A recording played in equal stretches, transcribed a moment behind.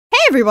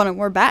everyone, and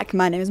we're back.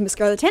 My name is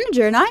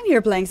MissScarletTanager, and I'm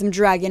here playing some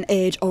Dragon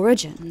Age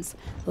Origins.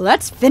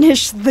 Let's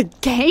finish the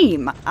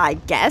game, I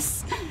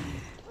guess,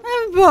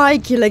 by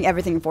killing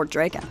everything in Fort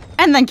Draken,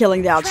 and then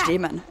killing the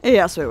Archdemon.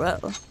 Yes, we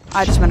will.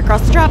 I just went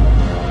across the trap.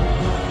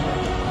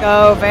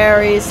 Go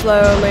very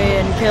slowly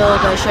and kill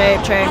the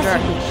shape changer.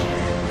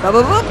 Boop,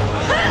 boop, boop.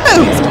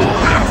 Boom!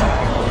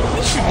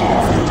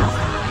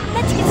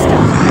 Let's get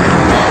started.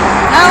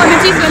 Oh, I'm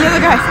gonna tease the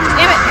other guy.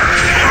 Damn it!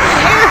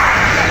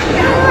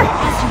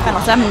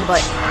 Final summon the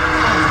blade.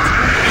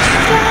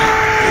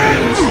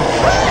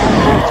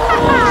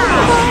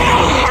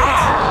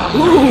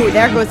 Ooh,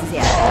 there goes his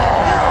head.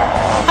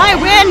 Hi,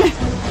 Win!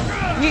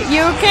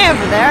 You okay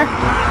over there?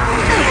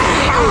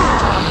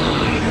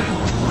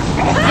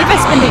 If I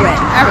spin the win.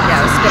 There we go,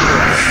 spin the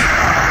win.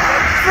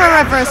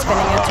 Forever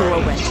spinning it to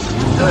a win.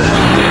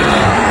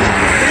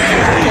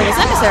 Okay, this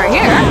emissary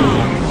here.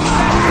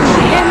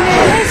 In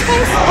his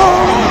face.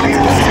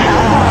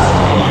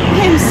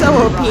 I'm so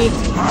OP.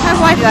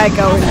 Why did I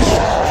go and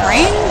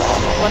train?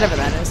 Whatever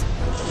that is.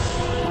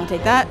 I'll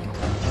take that.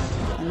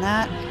 And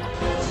that.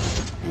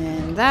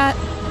 And that.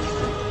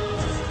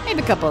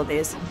 Maybe a couple of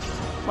these.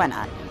 Why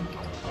not?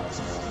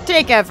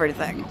 Take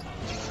everything.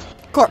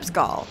 Corpse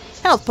Call.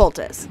 Health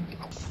Poultice.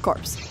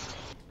 Corpse.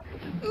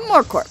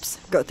 More corpse.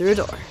 Go through a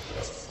door.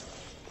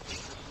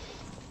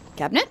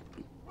 Cabinet.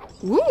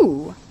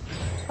 Ooh.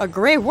 A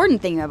Grey Warden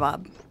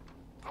thingamabob.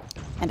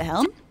 And a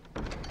helm.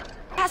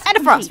 And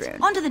a frost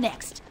rune. On to the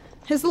next.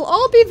 This will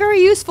all be very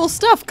useful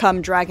stuff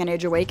come Dragon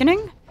Age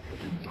Awakening.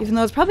 Even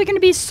though it's probably going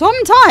to be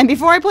some time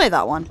before I play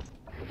that one.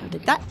 I'll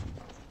take that.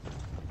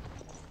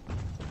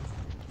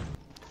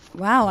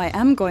 Wow, I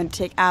am going to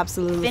take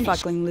absolutely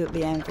fucking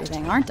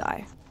everything, aren't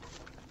I?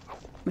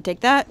 I'm going to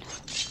take that.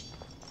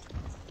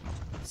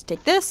 Let's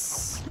take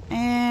this.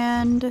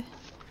 And...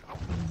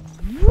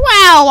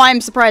 wow,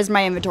 I'm surprised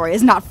my inventory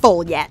is not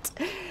full yet.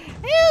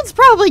 It's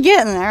probably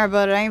getting there,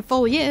 but it ain't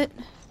full yet.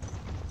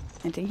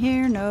 Anything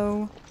here?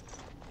 No.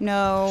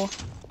 No.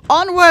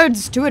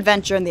 Onwards to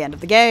adventure in the end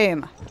of the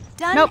game.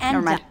 Done. Nope, and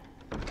never mind.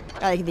 done.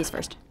 Gotta get these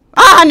first.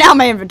 Ah, now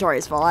my inventory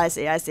is full. I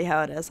see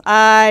how it is.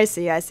 I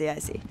see.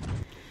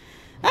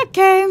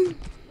 Okay.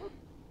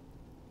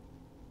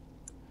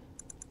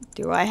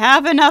 Do I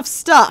have enough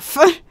stuff?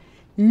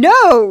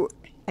 No!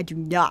 I do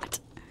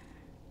not.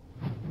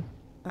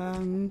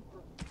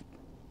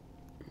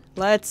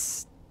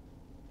 Let's...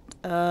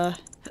 oop.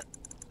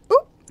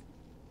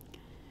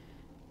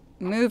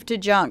 Move to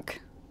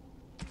junk.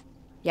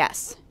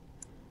 Yes.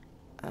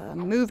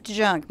 Move to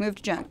junk, move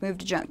to junk, move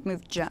to junk,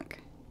 move to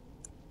junk.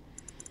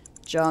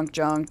 Junk.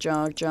 Junk.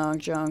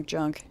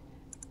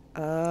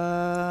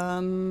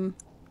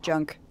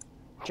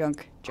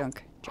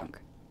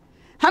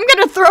 I'm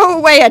gonna throw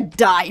away a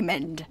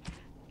diamond.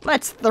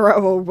 Let's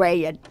throw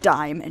away a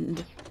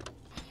diamond.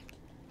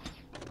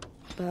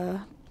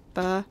 That's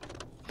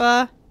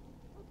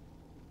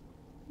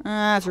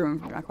room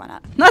for junk, why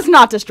not? Let's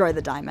not destroy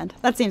the diamond.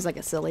 That seems like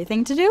a silly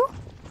thing to do.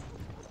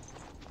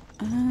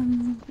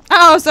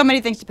 Oh, so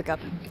many things to pick up.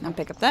 I'll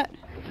pick up that.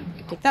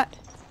 Take that.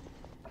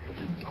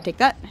 Take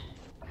that.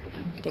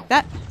 Take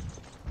that.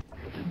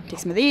 Take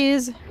some of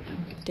these.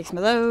 Take some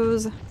of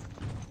those.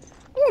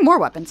 Ooh, more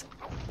weapons.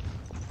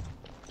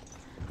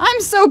 I'm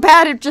so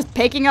bad at just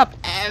picking up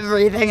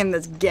everything in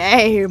this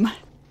game.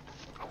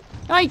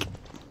 Like,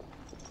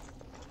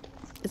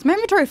 is my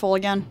inventory full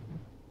again?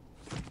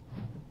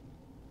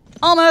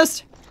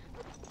 Almost.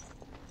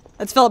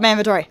 Let's fill up my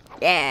inventory.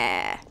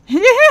 Yeah.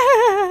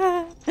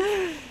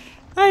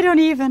 I don't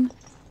even.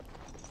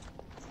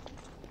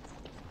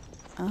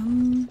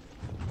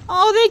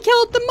 Oh, they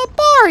killed the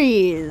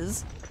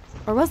Mabaris.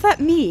 Or was that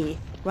me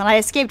when I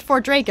escaped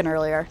Fort Draken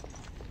earlier?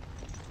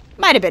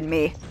 Might have been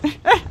me.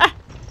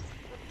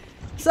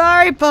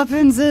 Sorry,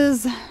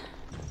 Puffenses.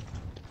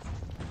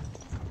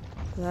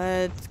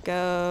 Let's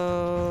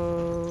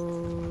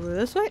go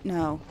this way?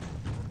 No.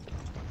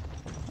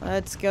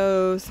 Let's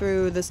go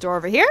through this door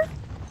over here.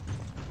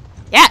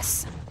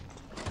 Yes!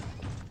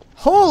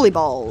 Holy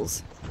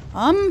balls.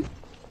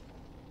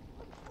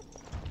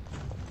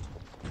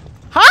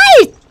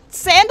 Hi,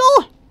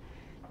 Sandal!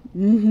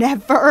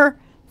 Never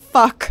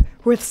fuck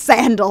with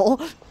Sandal.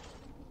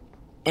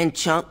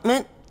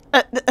 Enchantment?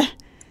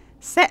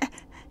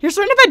 You're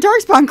surrounded by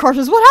darkspawn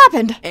corpses. What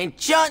happened?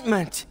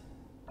 Enchantment!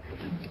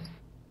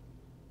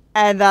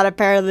 And that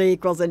apparently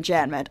equals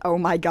enchantment. Oh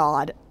my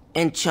god.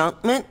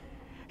 Enchantment?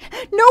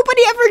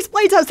 Nobody ever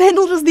explains how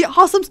Sandal does the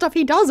awesome stuff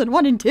he does in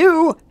 1 and 2. Do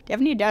you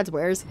have any dad's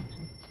wares?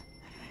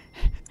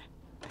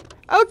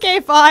 Okay,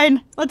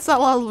 fine. Let's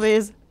sell all of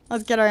these.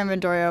 Let's get our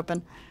inventory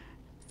open.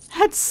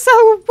 That's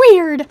so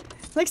weird.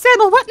 Like,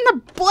 Sandal, what in the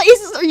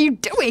blazes are you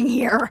doing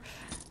here?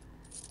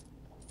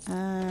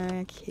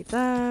 Keep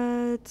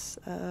that.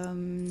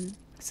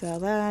 Sell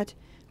that.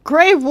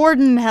 Grey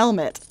Warden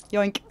helmet.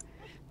 Yoink.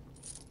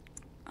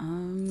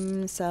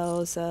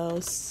 Sell.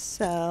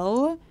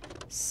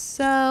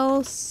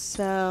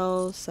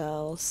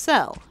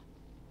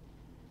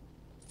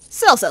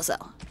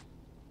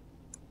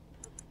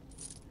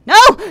 No!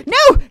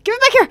 No! Give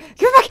it back here!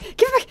 Give it back!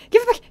 Give it back!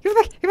 Give it back! Give it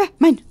back!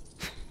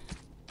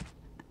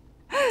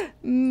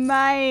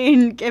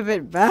 mine. Give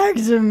it back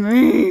to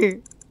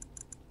me.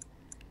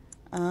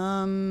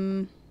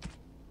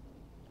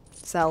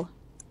 Sell.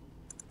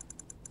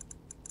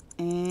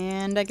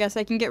 And I guess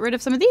I can get rid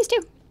of some of these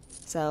too.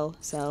 Sell,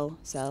 sell,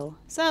 sell,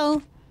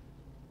 sell.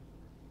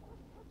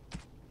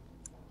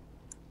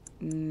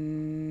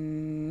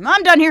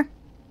 I'm done here.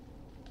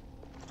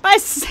 Bye,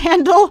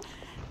 Sandal.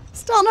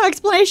 Still no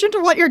explanation to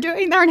what you're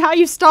doing there and how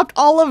you stopped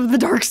all of the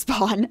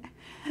Darkspawn.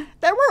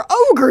 There were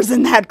ogres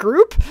in that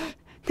group.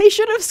 They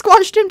should have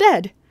squashed him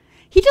dead.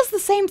 He does the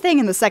same thing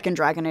in the second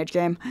Dragon Age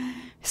game.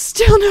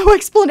 Still no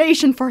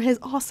explanation for his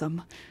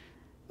awesome.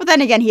 But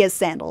then again, he is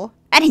Sandal.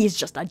 And he's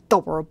just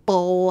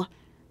adorable.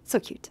 So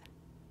cute.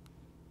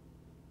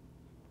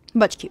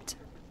 Much cute.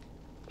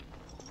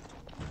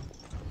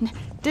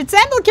 Did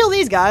Sandal kill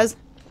these guys?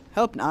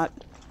 Hope not.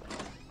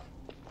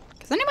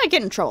 Because then he might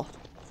get in trouble.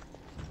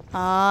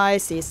 I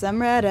see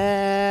some red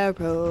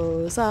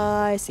arrows.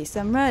 I see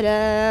some red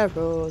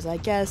arrows. I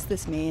guess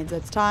this means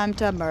it's time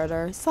to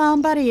murder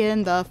somebody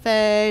in the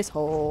face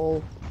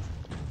hole.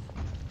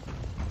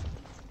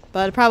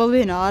 But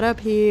probably not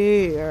up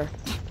here.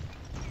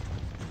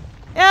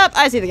 Yep,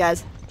 I see the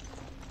guys.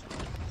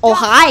 Oh,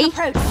 hi!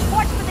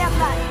 Watch for their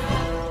blood.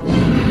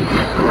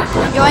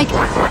 Yoink!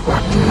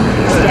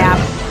 Stab.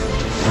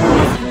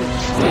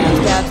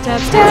 Stab, stab,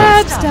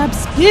 stab, stab,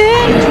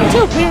 spin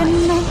to win.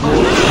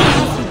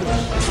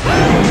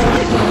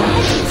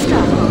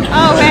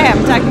 Oh, hey,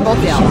 I'm attacking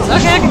both the elves.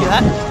 Okay, I can do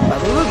that.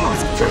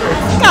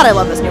 God, I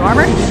love this new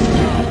armor.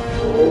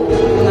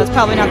 That's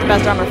probably not the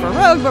best armor for a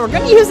rogue, but we're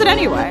gonna use it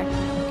anyway.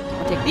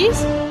 I'll take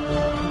these.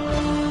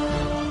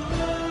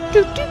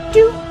 Do, do,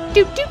 do,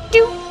 do, do,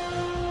 do.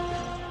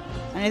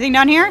 Anything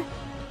down here?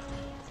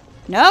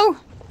 No?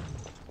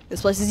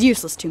 This place is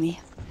useless to me.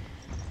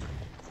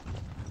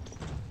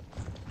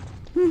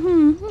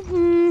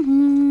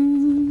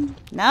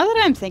 Now that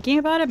I'm thinking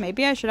about it,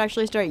 maybe I should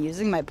actually start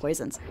using my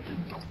poisons.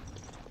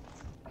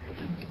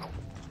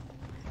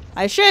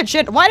 I should.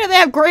 Shit. Why do they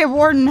have Grey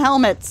Warden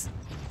helmets?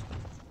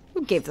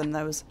 Who gave them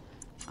those?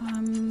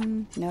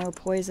 No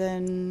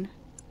poison.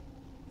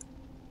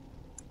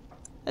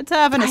 Let's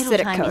have an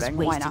acidic coating.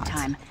 Why not?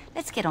 Time.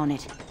 Let's get on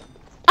it.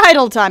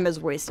 Idle time is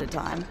wasted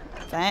time.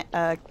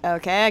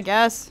 Okay, I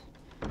guess.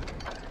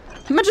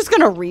 I'm just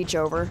gonna reach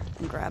over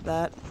and grab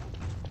that.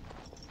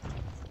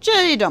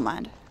 Gee, don't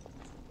mind.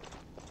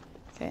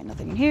 Okay,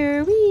 nothing in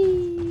here.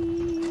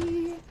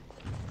 Whee!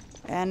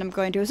 And I'm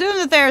going to assume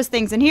that there's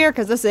things in here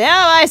because this is. Oh,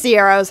 I see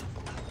arrows.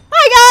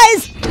 Hi,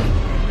 guys!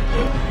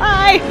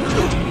 Hi!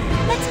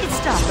 Let's get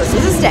started. This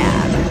is a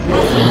stab.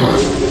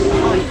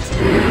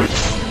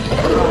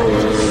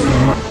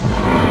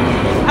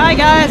 Hi,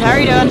 guys. How are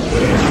you doing?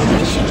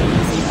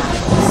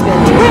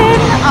 Spin to win.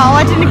 Oh,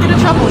 I didn't get a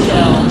triple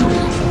kill.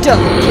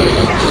 Double kill.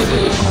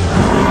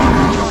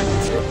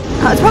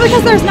 It's probably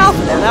because there's an alpha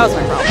there. That was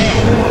my problem.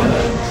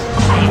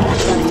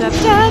 Stab,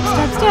 stab,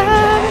 stab,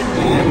 stab.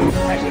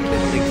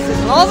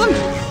 All of them?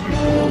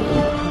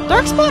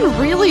 Darkspawn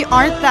really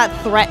aren't that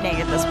threatening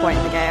at this point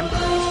in the game.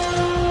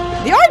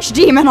 The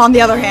Archdemon, on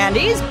the other hand,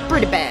 he's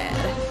pretty bad.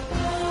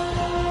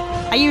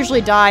 I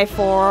usually die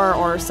 4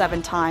 or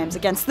 7 times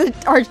against the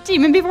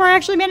Archdemon before I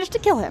actually manage to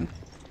kill him.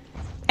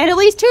 And at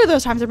least 2 of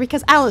those times are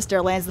because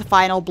Alistair lands the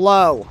final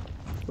blow.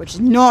 Which is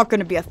not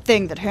going to be a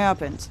thing that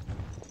happens.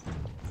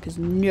 Because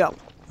no.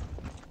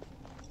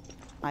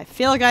 I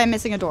feel like I'm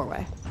missing a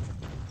doorway.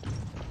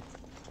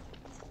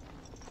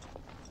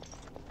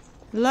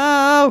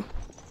 Hello?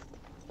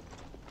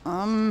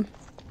 I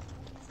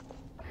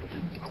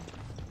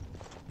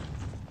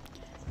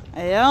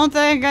don't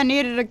think I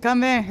needed to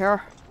come in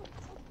here.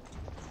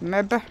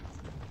 Maybe.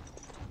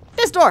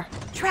 This door!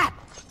 Trap!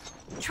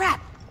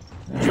 Trap!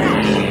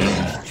 Trap!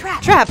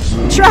 Trap! Trap!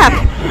 Trap!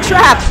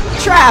 Trap!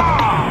 Trap!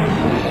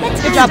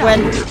 Good job, Win.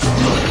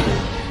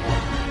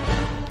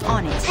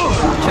 On it.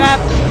 Trap.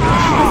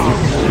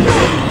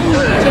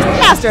 Just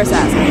Master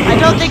Assassin. I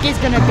don't think he's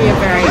gonna be a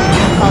very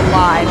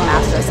alive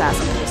Master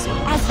Assassin pretty soon.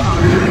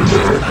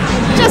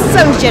 Just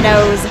so you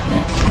knows.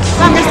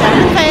 Understand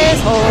the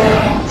face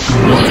hole.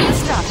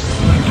 Stop.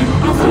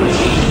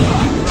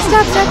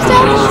 Stop, stop,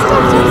 stop, stop,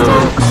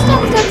 stop,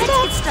 stop, stop,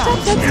 stop, stop,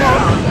 stop,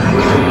 stop.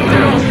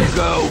 There you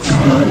go.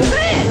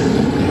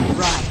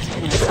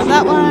 Right. Stop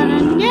that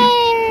one.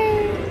 Yay!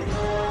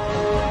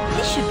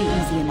 This should be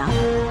easy enough.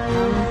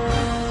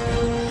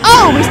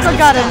 Oh, we still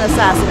got an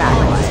assassin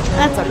acolyte.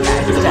 That's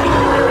okay. He's dead.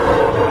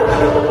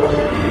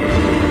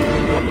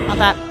 Not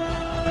that.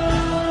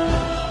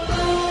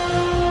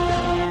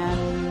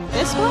 And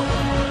this one?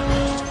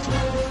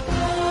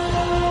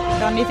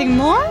 Got anything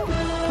more?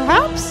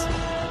 Perhaps?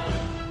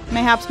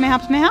 Mayhaps,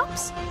 mayhaps,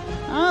 mayhaps?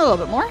 A little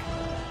bit more.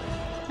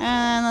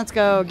 And let's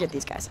go get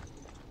these guys.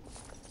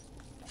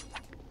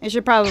 I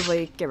should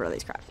probably get rid of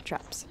these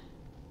traps.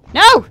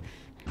 No!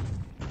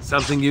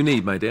 Something you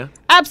need, my dear?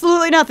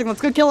 Absolutely nothing.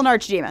 Let's go kill an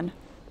Archdemon.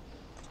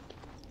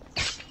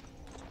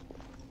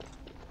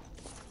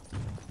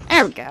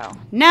 There we go.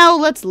 Now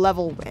let's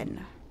level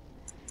Win.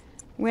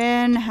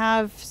 Win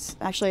have...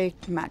 actually,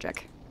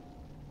 magic.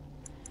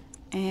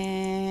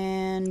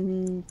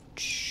 And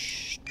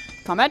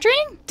combat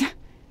training?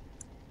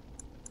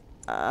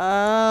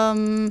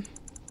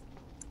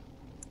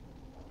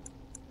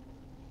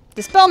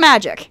 Dispel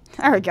magic.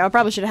 There we go.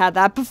 Probably should have had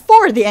that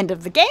before the end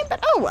of the game, but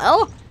oh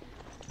well.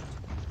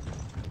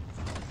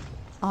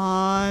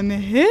 I'm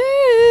here.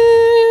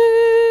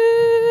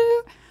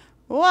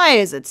 Why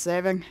is it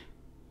saving?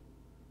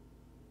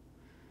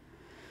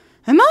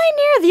 Am I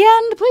near the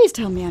end? Please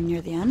tell me I'm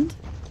near the end.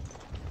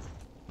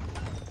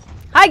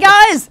 Hi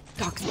guys!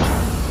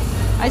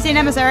 I see an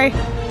emissary.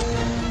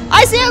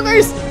 I see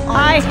ogres!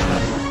 Hi.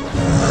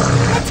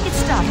 Let's get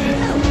started.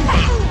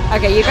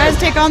 Okay, you guys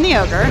take on the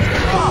ogre.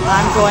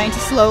 I'm going to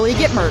slowly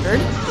get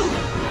murdered.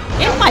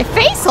 In my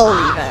face hole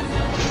even.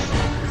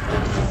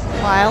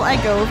 While I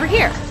go over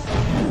here.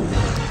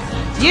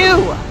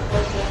 You!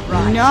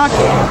 Knock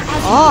it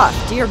off,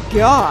 dear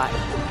God.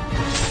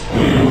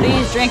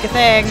 Please drink a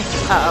thing.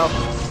 Uh-oh.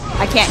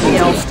 I can't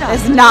heal.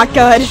 This is not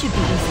good.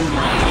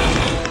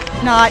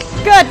 Not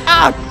good.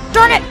 Ah,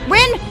 darn it!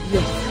 Win!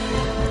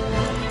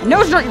 I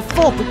know it's not your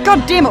fault, but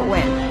god damn it,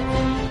 win.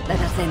 Let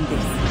us end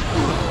this.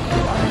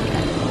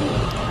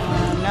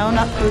 No,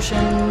 not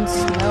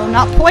potions. No,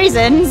 not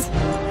poisons.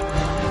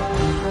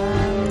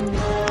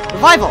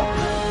 Revival.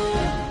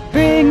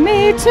 Bring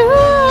me to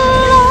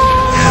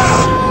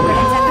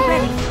Weapons at the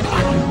ready.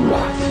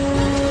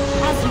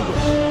 As you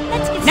wish.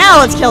 Let's get Now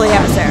let's kill the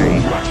emissary.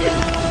 Let's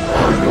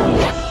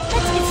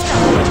get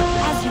started.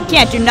 As you wish.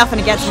 Can't do nothing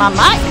against my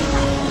might.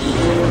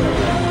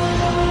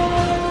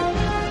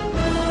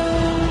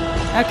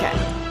 Okay.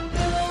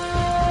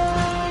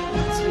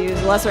 Let's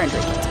use lesser entry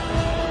kit.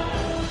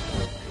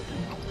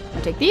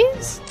 I'll take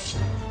these.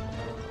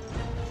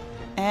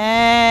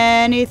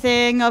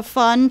 Anything of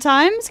fun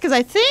times? Because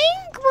I think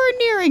we're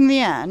nearing the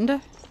end.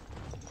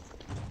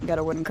 Got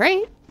a wooden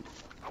crate.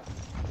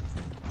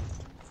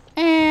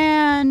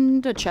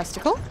 And a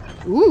chesticle.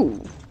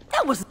 Ooh.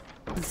 That wasn't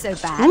so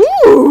bad.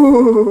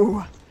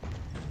 Ooh.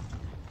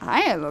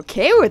 I am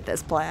okay with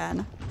this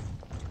plan.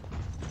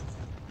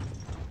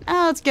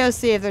 Now let's go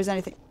see if there's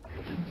anything.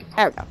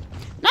 There we go.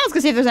 Now let's go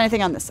see if there's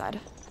anything on this side.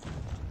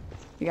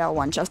 We got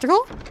one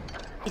chesticle.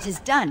 It is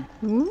done.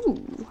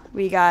 Ooh.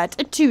 We got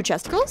two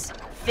chesticles.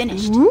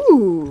 Finished.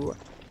 Ooh.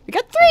 We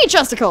got 3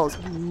 chesticles.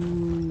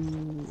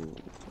 Ooh.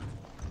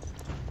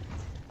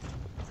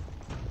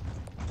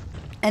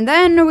 And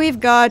then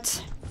we've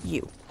got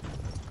you.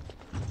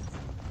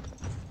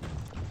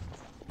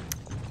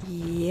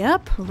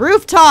 Yep.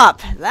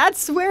 Rooftop.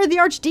 That's where the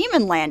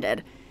Archdemon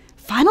landed.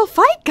 Final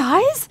fight,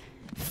 guys.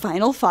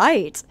 Final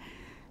fight.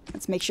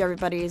 Let's make sure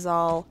everybody's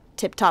all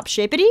tip-top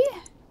shapity.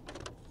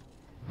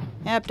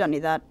 Yep, don't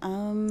need that.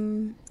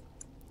 Don't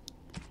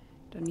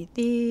need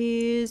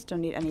these.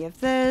 Don't need any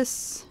of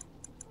this.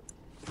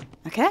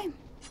 Okay.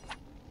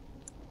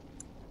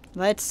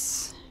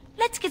 Let's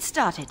get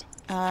started.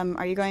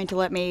 are you going to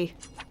let me...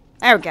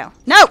 There we go.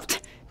 No!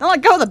 Don't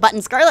let go of the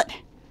button, Scarlet!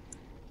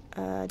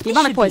 This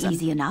Demonic should poison. be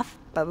easy enough.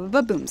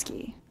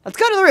 Ba-ba-ba-boomski. Let's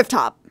go to the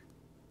rooftop.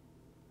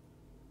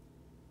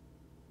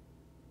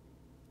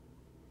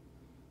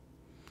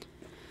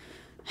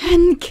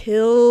 And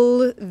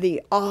kill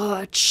the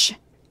Archdemon.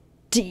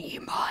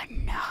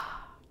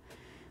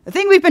 The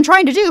thing we've been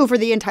trying to do for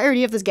the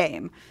entirety of this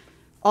game.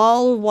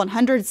 All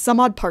 100 some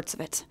odd parts of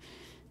it.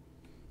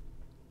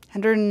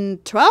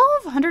 112?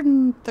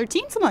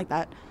 113? Something like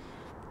that.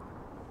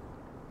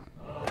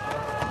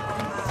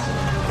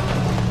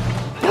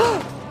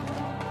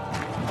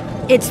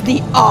 It's the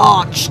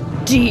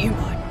Archdemon.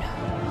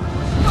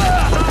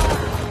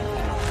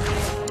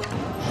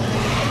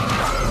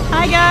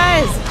 Hi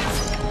guys.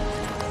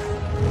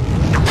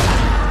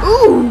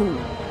 Ooh.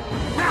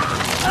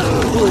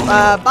 Ooh,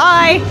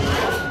 bye.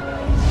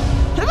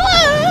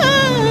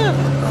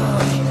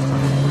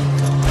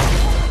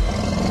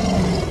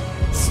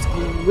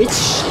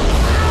 Squish.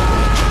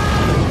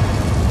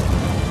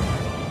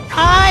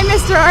 Hi,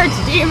 Mr.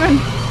 Archdemon.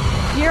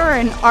 You're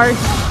an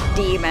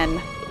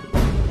Archdemon.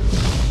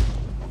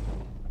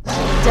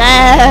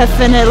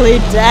 Definitely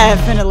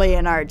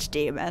an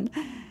Archdemon.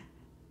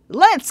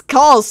 Let's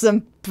call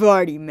some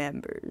party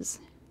members.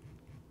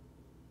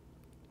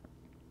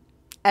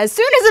 As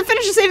soon as it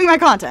finishes saving my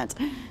content.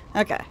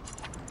 Okay.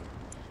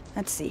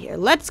 Let's see here.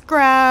 Let's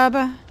grab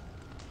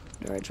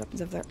storage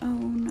weapons of their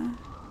own.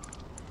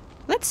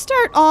 Let's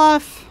start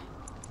off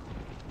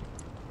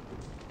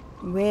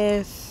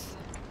with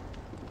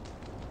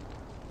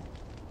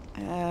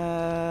I'm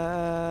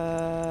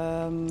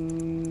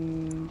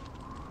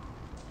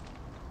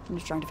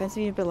just trying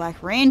defensive, but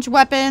lack range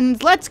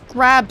weapons. Let's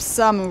grab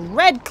some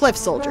red cliff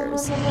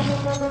soldiers.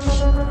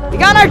 We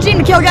got our team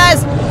to kill,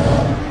 guys.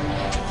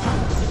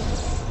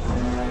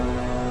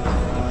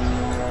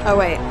 Oh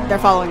wait, they're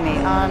following me.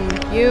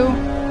 You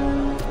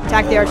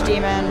attack the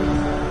Archdemon.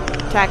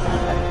 Attack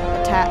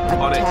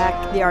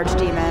the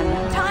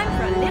Archdemon. Time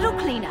for a little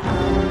cleanup.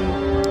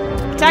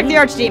 Attack the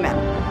Archdemon.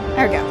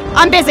 There we go.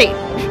 I'm busy.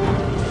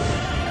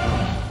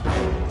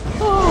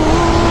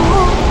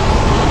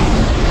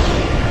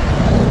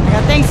 I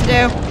got things to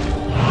do.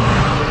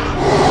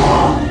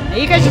 Now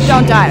you guys just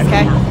don't die,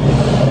 okay?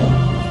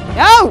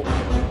 No!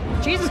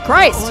 Jesus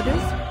Christ!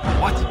 Orders?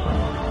 What?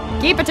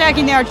 Keep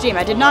attacking the Archdemon.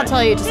 I did not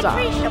tell you to stop.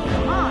 Victory shall be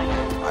mine.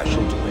 I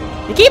shall do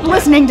it. You keep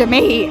listening to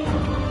me.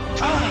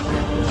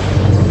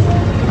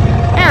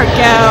 There we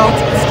go.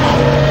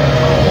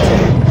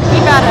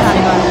 Keep at it,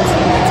 honey buns.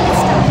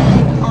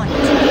 On it.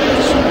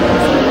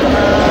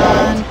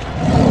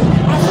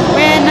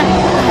 Win.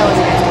 What the hell is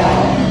you guys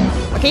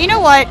doing? Okay, you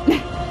know what?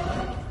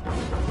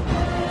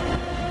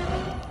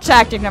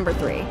 Tactic number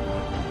 3.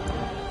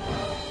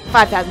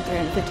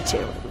 5,352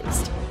 at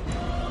least.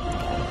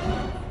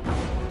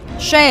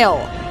 Shale.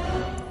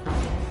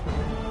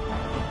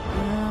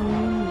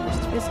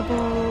 Most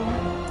visible.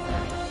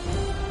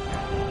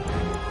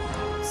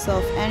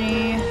 Self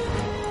any.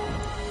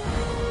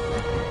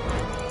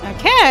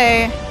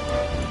 Okay.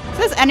 It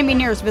says enemy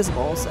nearest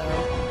visible, so.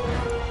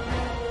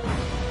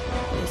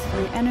 There's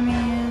 3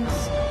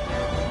 enemies.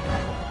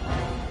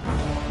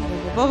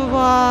 Blah blah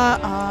blah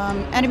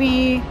blah.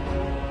 Enemy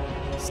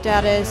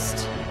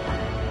status.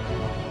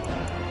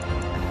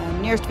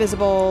 Nearest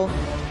visible.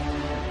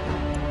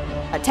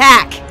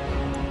 Attack!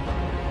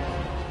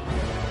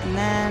 And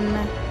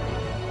then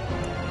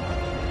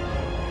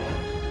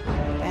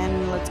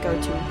let's go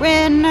to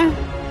win.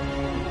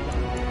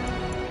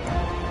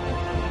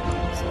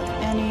 So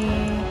any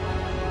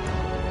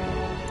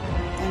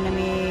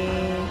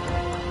enemy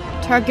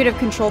target of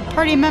controlled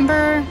party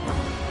member.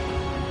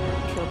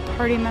 Controlled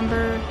party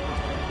member.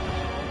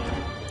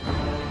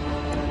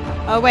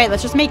 Oh wait,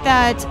 let's just make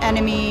that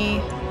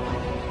enemy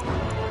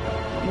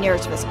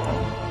nearest visible.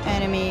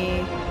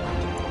 Enemy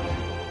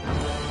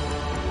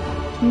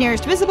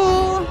nearest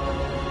visible.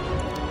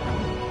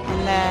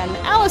 And then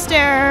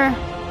Alistair.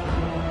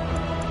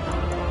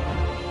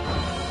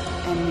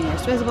 Enemy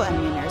nearest visible.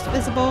 Enemy nearest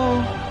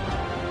visible.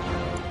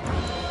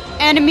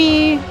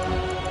 Enemy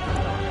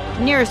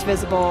nearest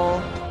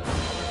visible.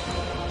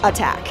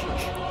 Attack.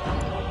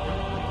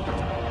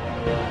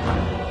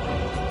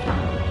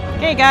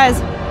 Okay, guys.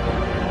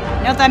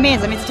 You know what that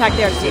means? That means attack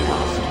the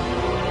Archdemon.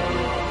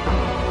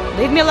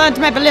 Leave me alone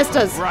to my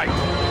ballistas. Right.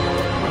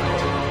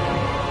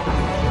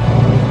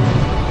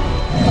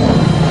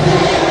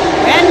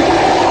 Win.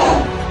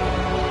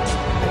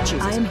 Oh,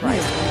 Jesus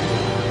Christ.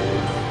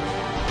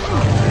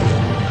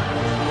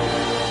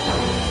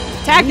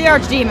 Attack the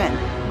Archdemon.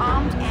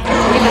 Armed and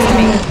Give this to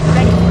me.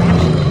 ready for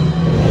action.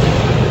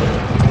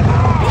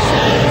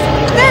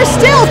 They're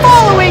still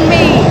following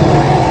me!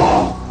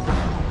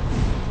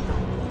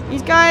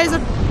 These guys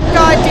are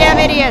goddamn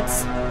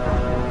idiots.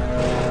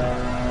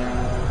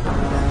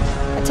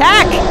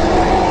 Attack!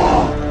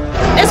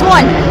 This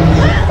one!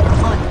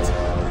 On it.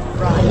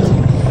 Right.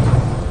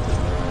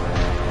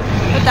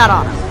 Put that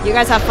on him. You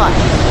guys have fun.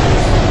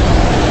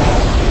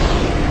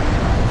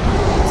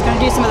 Just gonna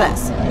do some of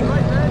this.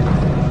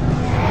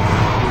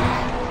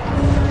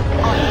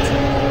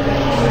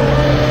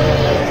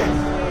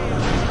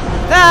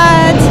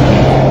 That!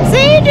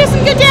 See? Do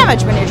some good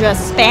damage when you're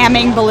just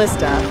spamming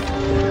ballista.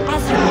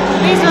 As you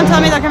Please don't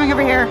tell me they're coming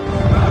over here.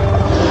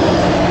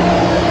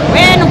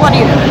 Win, what are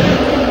you doing?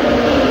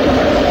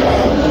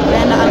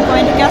 Win, I'm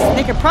going to guess that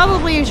they could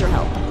probably use your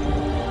help.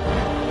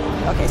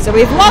 Okay, so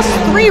we've lost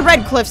 3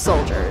 Red Cliff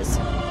soldiers.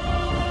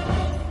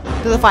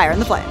 To the fire and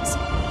the flames.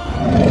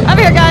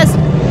 Over here, guys!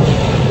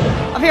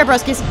 Over here,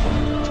 broskies.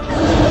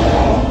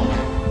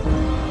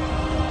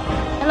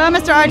 Hello,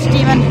 Mr.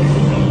 Archdemon.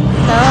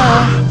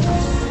 Hello.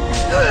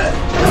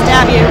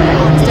 Stab you.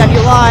 Stab you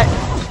a lot.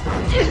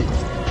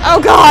 Oh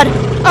god!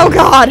 Oh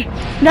god!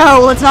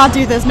 No, let's not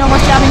do this. No more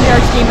stabbing the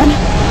Archdemon.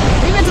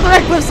 Leave it to the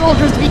Red Cliff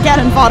soldiers to be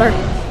cannon fodder.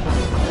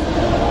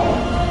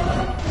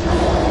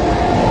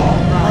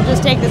 I'll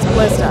just take this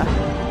ballista.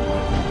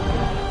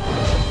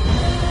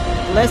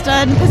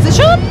 Ballista in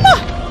position!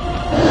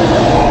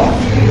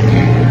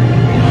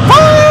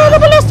 Fire the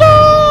ballista!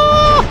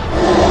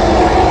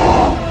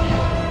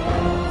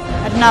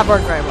 That did not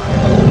work very well.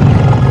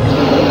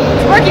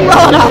 It's working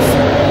well enough.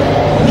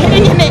 I'm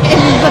hitting him in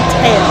the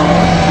tail.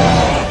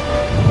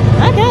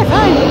 Okay,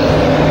 fine.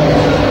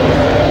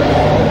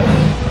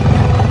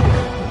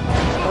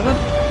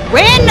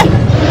 Win!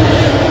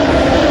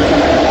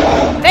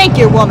 Thank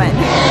you, woman.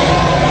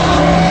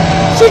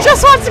 She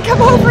just wants to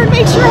come over and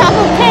make sure I'm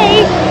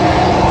okay.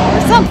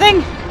 Or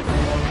something.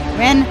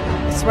 Win,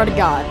 I swear to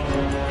God.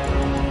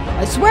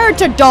 I swear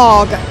to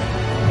dog.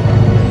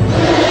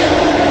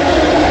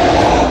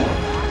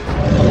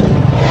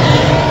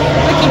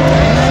 We keep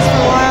doing this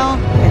for a while.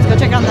 Okay, let's go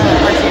check on the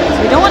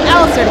Archdemon. We don't want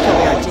Alistair to kill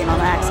the Archdemon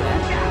on accident.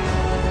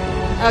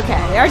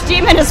 Okay, the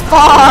Archdemon is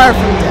far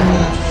from dead.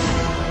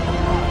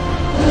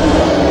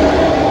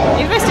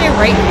 Maybe if I stay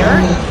right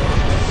here,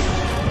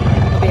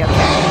 it'll be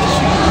okay.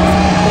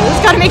 We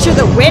just gotta make sure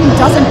the wind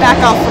doesn't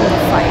back off from the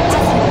fight.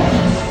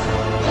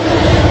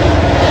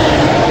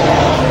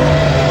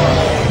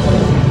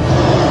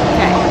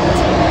 Okay.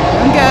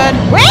 Doing good.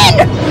 Win!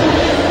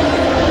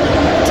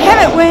 Damn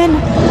it, Win!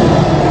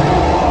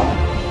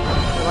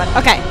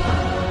 Okay.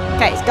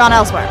 Okay, he's gone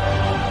elsewhere.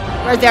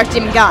 Where's the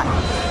Archdemon gone?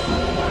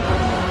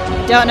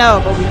 Don't know,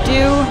 but we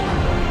do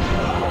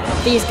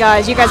these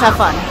guys. You guys have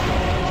fun.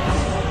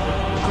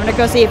 I'm gonna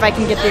go see if I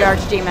can get the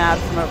Archdemon out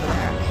from over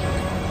there.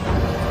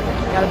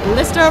 Got a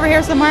ballista over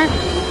here somewhere?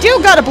 Do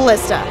got a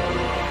ballista!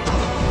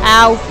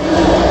 Ow.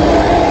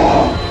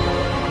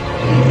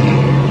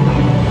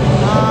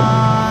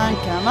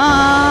 Come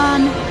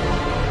on.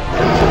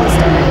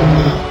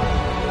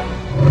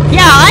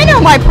 Yeah, I know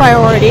my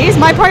priorities.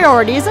 My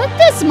priorities are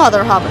this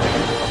mother hubber.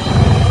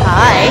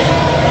 Hi.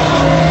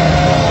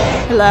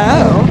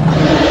 Hello.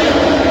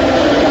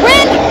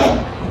 Win!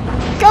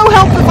 Go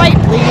help the fight,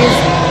 please.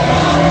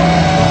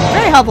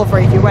 Very helpful for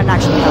you if you wouldn't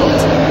actually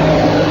helped.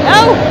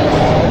 No?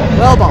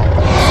 Well, ball.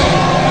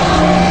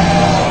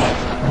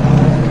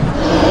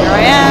 Here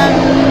I am,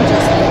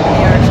 just like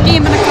the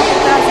Archdemon a couple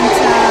thousand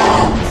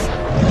times.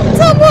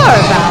 Don't worry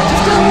about it,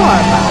 just don't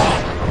worry about it.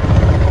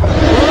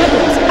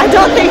 I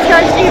don't think the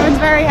Archdemon's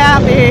very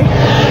happy.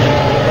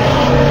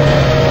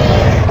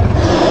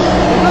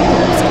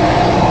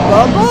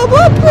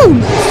 Boom!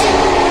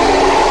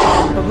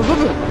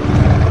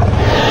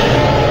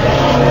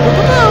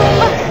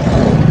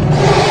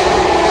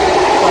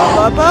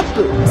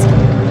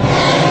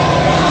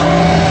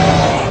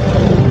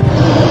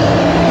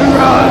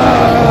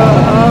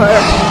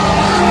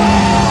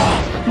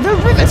 The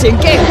riveting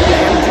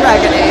gameplay of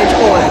Dragon Age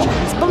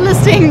Origins,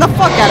 ballisting the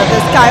fuck out of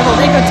this guy while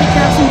they go take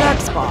care of some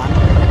darkspawn.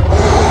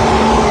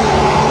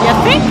 You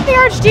think the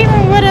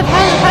Archdemon would have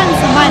had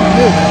some mind to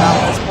move about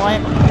this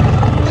point?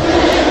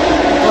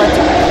 But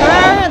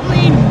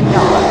apparently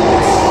not.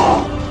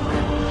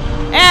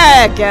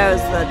 There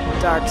goes the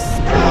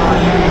darkspawn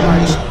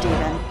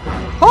Archdemon.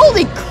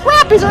 Holy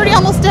crap, he's already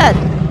almost dead!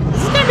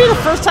 Is this gonna be the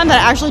first time that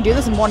I actually do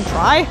this in one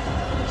try?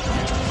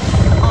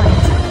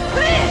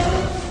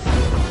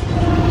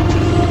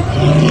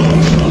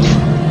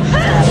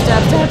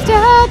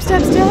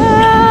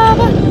 Stab!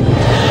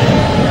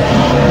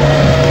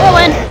 We'll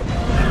win!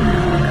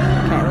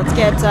 Okay, let's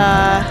get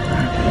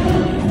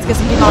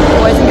some demonic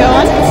poison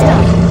going.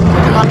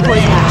 Demonic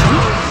poison action.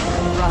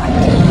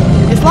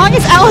 Right. As long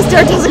as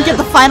Alistair doesn't get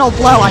the final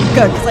blow, I'm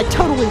good, because I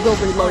totally will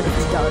reload if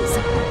he does.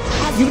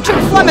 You took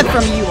Flemeth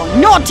from me, you are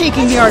not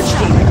taking the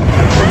Archdemon!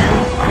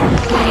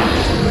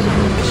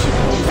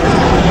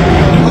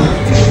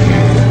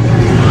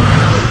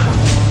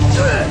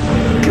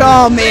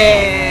 Come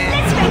in!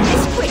 Let's make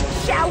this quick,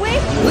 shall we?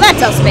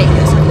 Let us make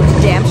this quick.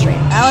 Damn straight.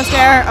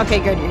 Alistair, okay,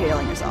 good, you're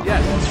healing yourself.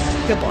 Yes.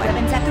 Good boy.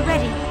 Weapons at the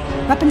ready.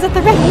 Weapons at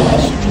the ready.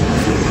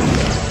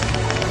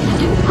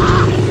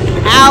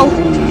 Ow!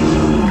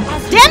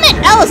 Damn it,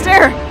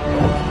 Alistair!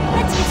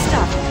 Let's get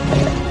started.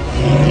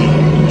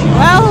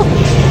 Well,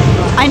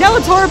 I know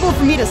it's horrible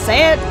for me to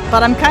say it,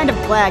 but I'm kind of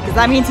glad, because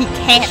that means he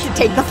can't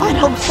take the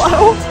final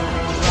blow.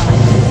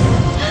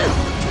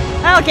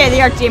 Okay, the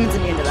Archdemon's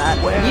immune to that.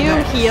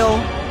 You heal.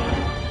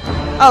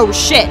 Oh,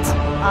 shit.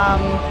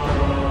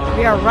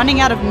 We are running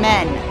out of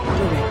men.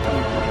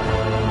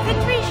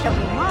 Victory shall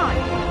be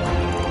mine.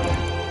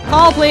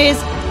 Call, please.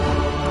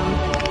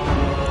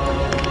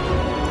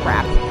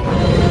 Crap.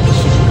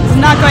 This is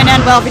not going to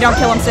end well if we don't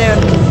kill him soon.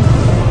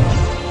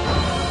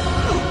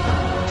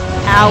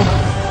 Ow.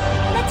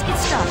 Let's get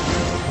started.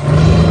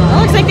 It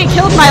looks like they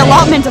killed my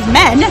allotment of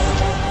men.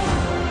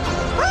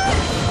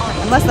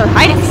 Unless they're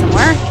hiding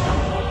somewhere.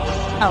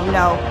 Oh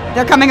no.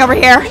 They're coming over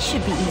here. This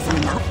should be easy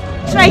enough.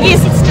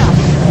 Shnikes! Let's get started.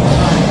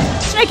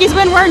 Shnikes,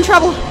 when we're in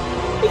trouble.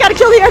 We gotta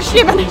kill the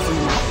Archdemon.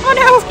 Oh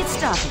no! Let's get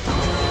started.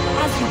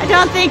 I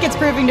don't think it's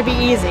proving to be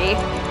easy.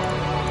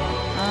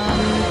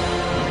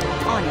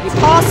 You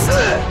paused.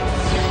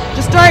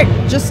 Just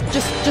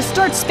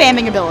start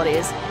spamming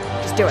abilities.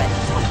 Just do it.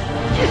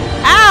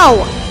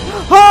 Ow!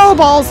 Oh,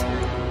 balls!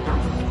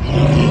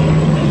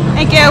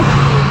 Thank you.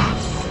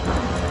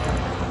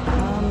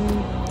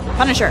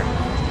 Punisher.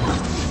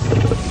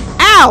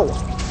 Ow!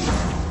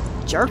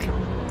 Jerk.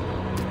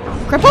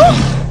 Cripple?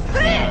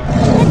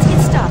 Let's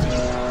get started.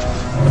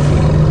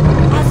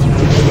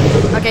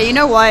 Okay, you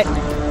know what?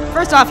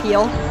 First off,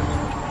 heal.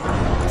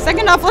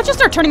 Second off, let's just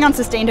start turning on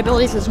sustained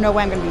abilities. There's no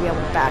way I'm going to be able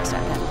to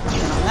backstab him.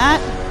 Turn on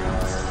that.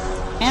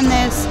 And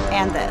this.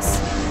 And this.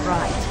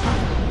 Right.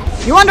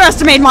 You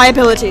underestimate my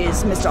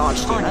abilities, Mr.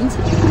 Archdemon.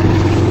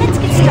 Let's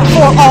get started.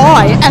 For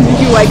I am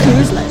Yue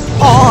Kuzlin.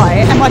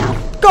 I am a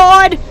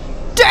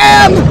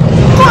goddamn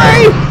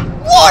Grey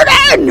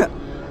Warden!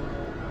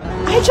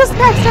 I just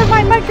maxed out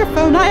my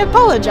microphone. I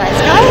apologize,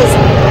 guys.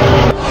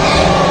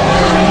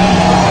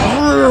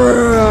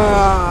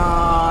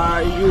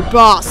 You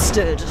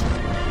bastard.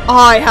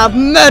 I have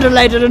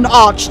mutilated an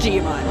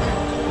Archdemon.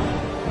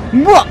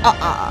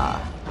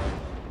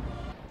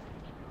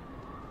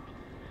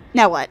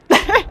 Now what?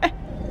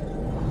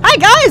 Hi,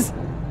 guys!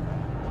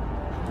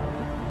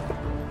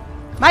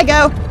 My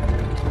go.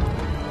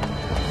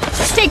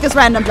 Let's take this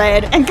random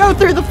blade and go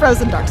through the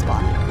frozen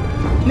darkspawn.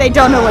 They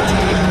don't know what to do.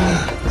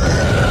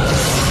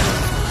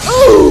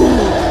 Ooh!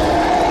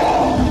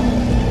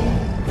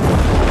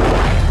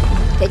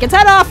 Take its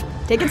head off!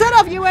 Take its head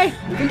off, Yue!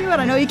 You can do it,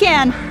 I know you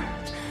can.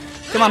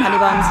 Come on, honey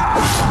buns.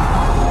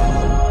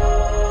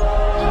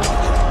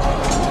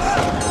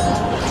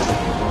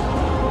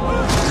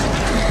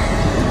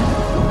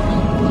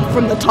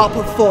 from the top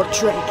of Fort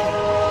Drake.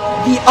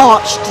 The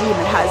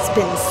Archdemon has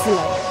been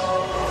slain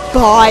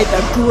by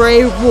the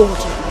Grey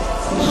Warden,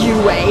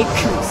 UA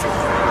Kusa.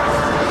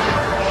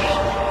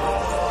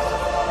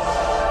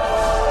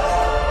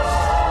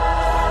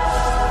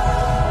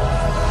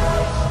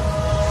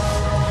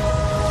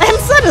 And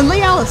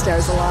suddenly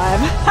Alistair's alive.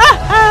 Ha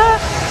ha!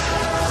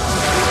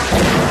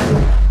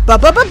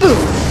 Ba-ba-ba-boom!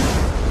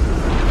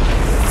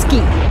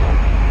 Ski.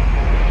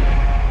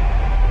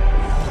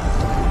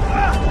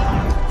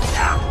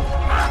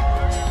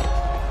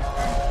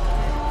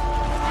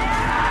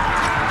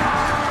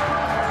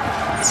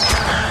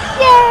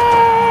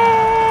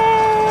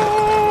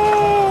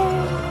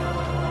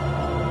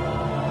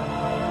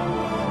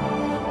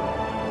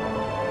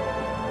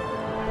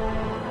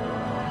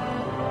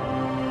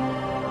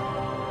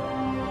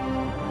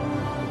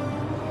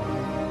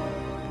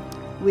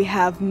 We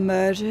have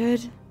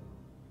murdered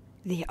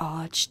the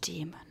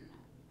Archdemon.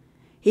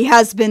 He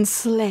has been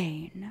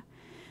slain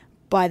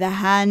by the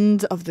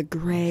hand of the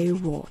Grey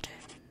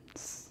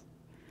Wardens.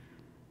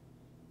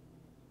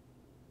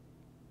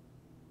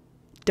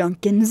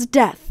 Duncan's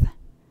death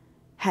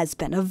has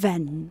been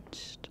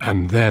avenged.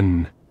 And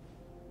then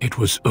it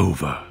was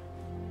over.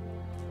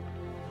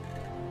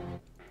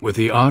 With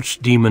the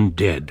Archdemon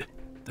dead,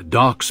 the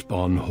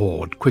Darkspawn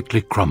horde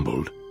quickly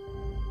crumbled.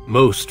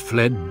 Most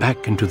fled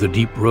back into the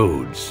deep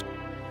roads.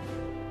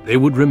 They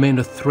would remain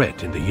a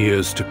threat in the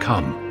years to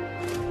come,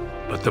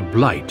 but the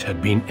blight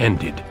had been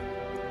ended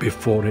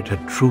before it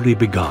had truly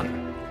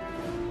begun.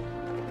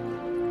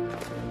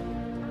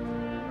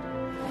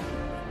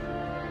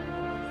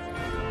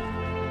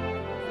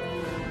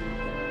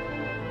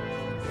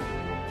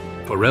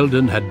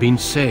 Ferelden had been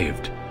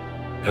saved,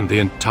 and the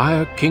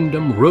entire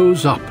kingdom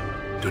rose up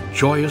to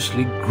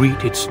joyously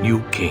greet its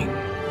new king.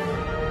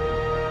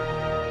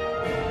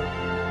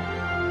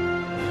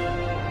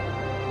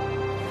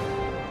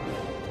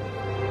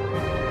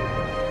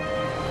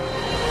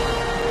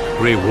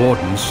 Grey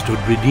Wardens stood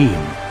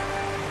redeemed,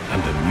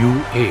 and a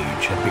new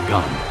age had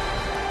begun.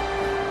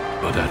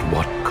 But at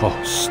what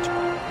cost?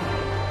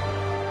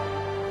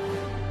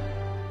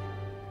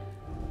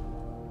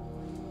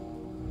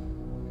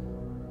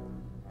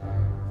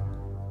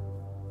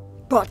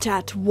 But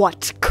at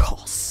what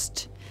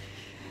cost?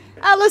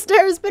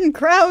 Alistair has been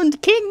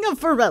crowned King of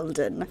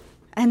Ferelden,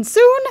 and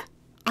soon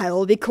I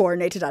will be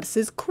coronated as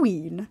his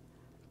queen.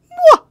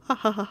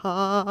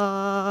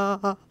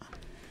 Mwahaha!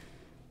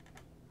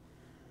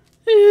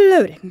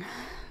 Loading.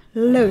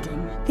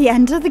 Loading. The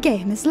end of the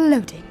game is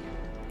loading.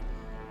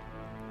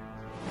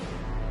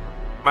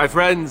 My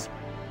friends,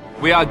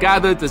 we are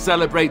gathered to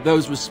celebrate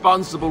those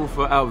responsible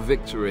for our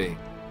victory.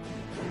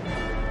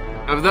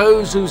 Of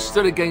those who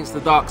stood against the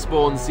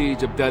Darkspawn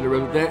siege of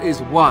Denerim, there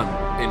is one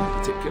in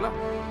particular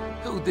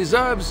who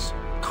deserves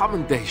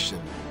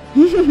commendation.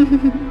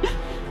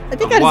 I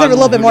think I deserve a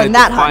little bit more than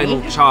that, honey. The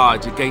final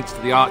charge against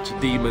the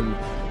Archdemon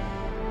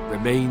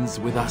remains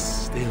with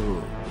us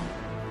still.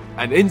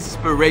 An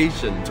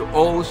inspiration to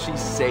all she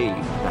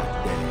saved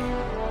that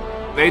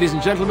day. Ladies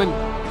and gentlemen,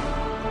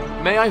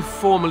 may I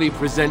formally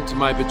present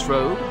my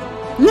betrothed?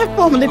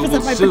 Formally who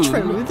present will my soon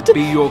betrothed.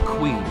 be your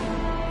queen.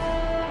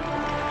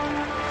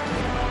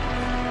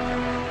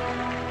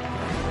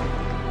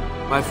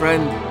 My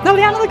friend,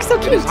 Liliana looks so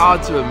it cute. is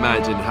hard to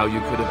imagine how you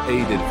could have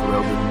aided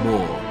Ferelden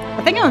more.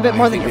 I think I'm a bit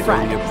more than your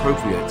friend. I think it only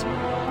appropriate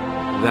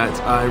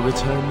that I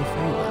return the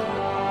favor.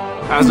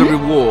 As a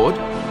reward,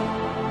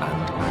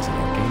 and as an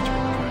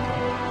engagement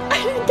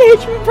present.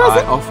 Engagement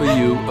present? I offer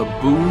you a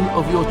boon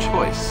of your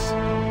choice.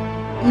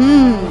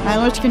 I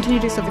wish to continue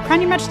to serve the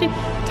crown, your majesty.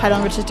 Title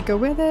and riches to go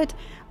with it.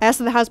 I ask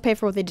that the house pay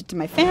for what they did to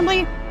my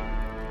family.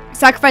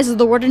 Sacrifices of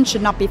the warden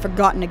should not be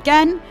forgotten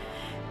again.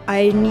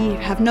 I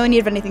have no need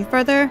of anything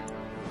further.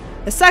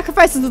 The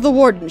sacrifices of the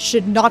warden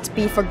should not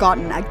be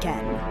forgotten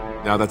again.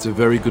 Now that's a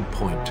very good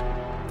point.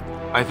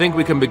 I think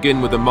we can begin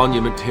with a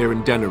monument here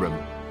in Denerim,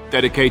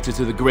 dedicated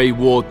to the Grey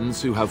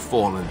Wardens who have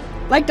fallen.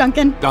 Like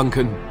Duncan.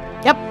 Duncan.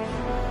 Yep.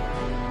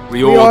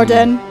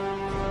 Riordan.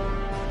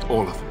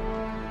 All of them.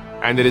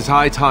 And it is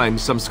high time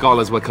some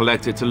scholars were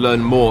collected to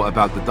learn more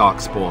about the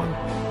Darkspawn.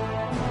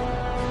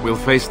 We'll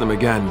face them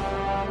again,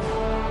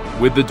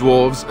 with the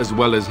dwarves as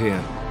well as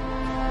here.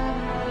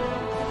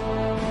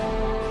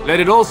 Let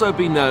it also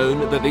be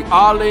known that the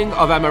Arling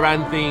of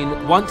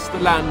Amaranthine, once the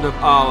land of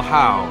Arl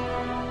Howe,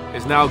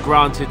 is now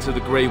granted to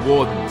the Grey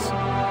Wardens.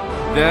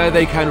 There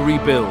they can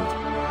rebuild,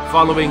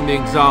 following the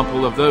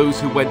example of those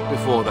who went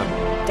before them.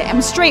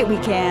 Damn straight we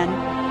can.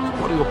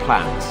 So what are your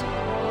plans?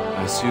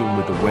 I assume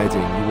with the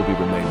wedding you will be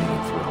remaining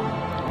in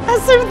Ferelden.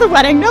 As soon as the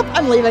wedding, nope,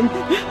 I'm leaving.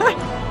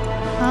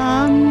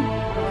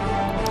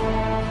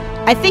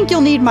 I think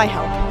you'll need my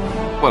help.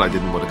 Well, I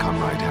didn't want to come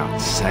right out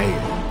and say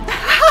it.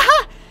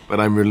 But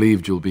I'm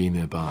relieved you'll be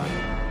nearby.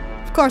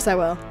 Of course I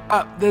will.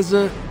 There's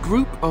a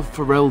group of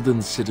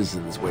Ferelden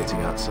citizens waiting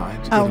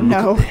outside to get a look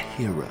at the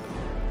hero.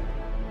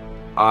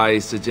 I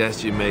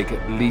suggest you make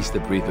at least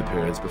a brief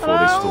appearance before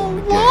they storm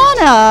the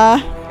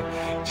Lana.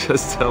 gate.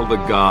 Just tell the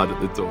guard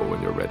at the door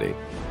when you're ready.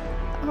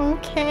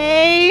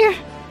 Okay.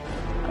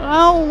 I I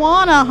don't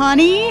wanna,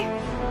 honey.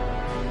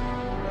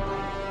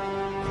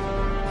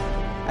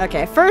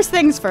 Okay, first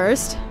things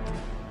first.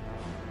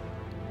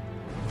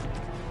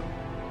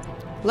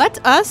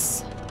 Let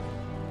us...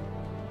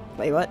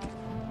 Wait, what?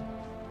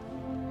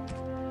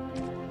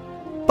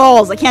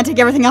 Balls, I can't take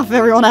everything off of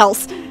everyone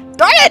else.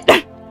 Darn it!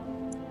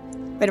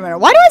 Wait a minute,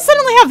 why do I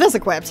suddenly have this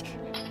equipped?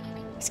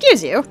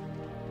 Excuse you.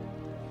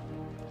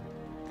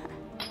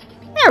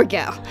 There we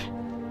go.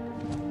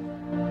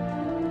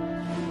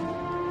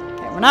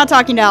 Okay, we're not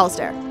talking to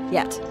Alistair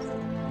yet.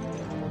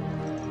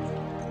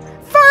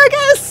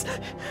 Fergus!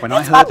 When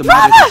I heard the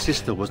Magic's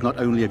sister was not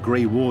only a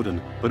Grey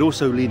Warden, but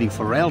also leading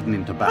Ferelden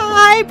into battle,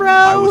 Hi, bro!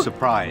 I was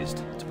surprised,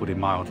 to put it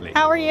mildly.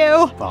 How are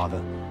you?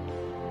 Father,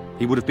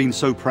 he would have been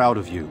so proud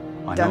of you.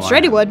 I know Damn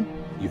straight he would.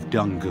 You've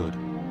done good.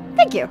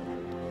 Thank you.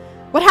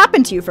 What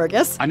happened to you,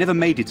 Fergus? I never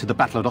made it to the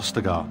Battle at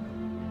Ostagar.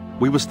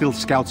 We were still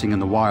scouting in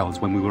the wilds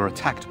when we were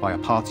attacked by a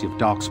party of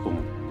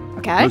Darkspawn.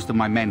 Okay. Most of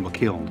my men were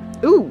killed.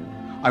 Ooh.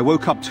 I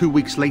woke up 2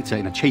 weeks later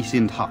in a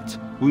chastened hut,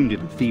 wounded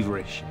and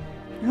feverish.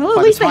 Well, at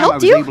By least the they time I helped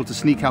was you. able to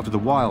sneak out of the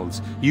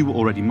wilds, you were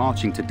already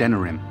marching to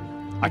Denerim.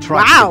 I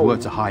tried to Wow. get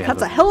word to High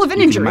That's a hell of an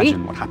You can injury.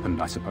 imagine what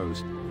happened, I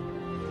suppose.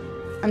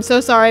 I'm so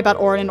sorry about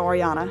Orin and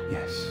Oriana.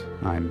 Yes,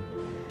 I'm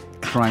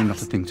trying not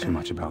to think too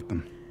much about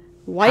them.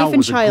 Wife Hal and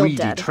was a child greedy,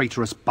 dead.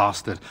 traitorous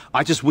bastard.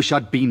 I just wish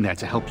I'd been there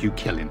to help you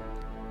kill him.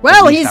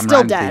 Well, At least he's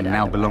still Amranthi dead.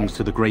 now belongs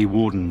to the Grey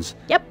Wardens.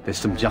 Yep. There's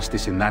some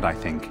justice in that, I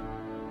think.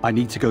 I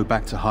need to go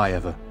back to High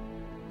Ever.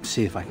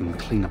 See if I can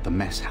clean up the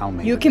mess Hal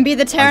made. You can be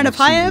the Terran of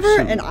High Ever,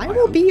 soon, and I I will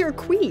hope. be your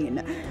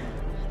queen.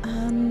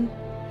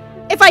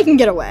 If I can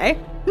get away.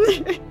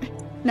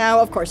 No,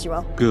 of course you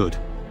will. Good.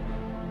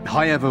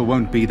 High Ever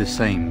won't be the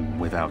same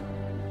without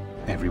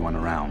everyone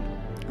around.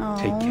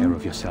 Take care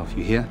of yourself,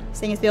 you hear?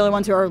 Seeing as the only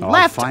ones who are I'll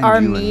left find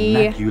are you me.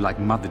 and nag you like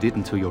Mother did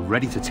until you're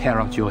ready to tear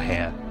out your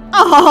hair.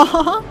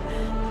 Aww.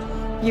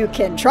 You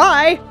can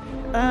try.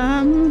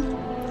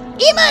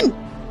 Eamon!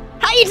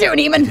 How you doing,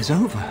 Eamon? It is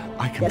over.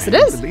 I can Yes, it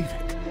barely is. believe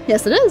it.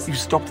 Yes, it is. You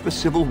stopped the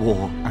civil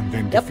war and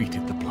then Yep.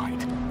 defeated the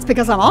Blight. It's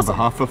because I'm On awesome.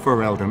 behalf of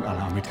Ferelden,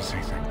 allow me to say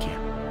thank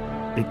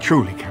you. It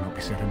truly cannot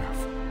be said enough.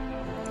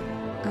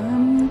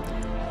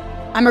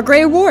 I'm a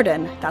Grey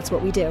Warden. That's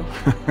what we do.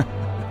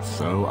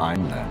 So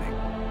I'm learning.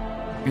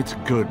 It's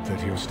good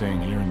that you're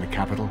staying here in the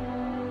capital.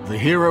 The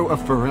hero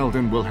of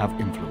Ferelden will have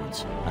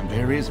influence, and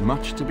there is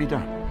much to be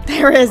done.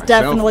 There is Myself,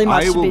 definitely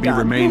much I to will be be done.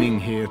 remaining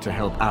here to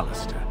help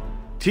Alistair.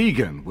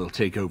 Tegan will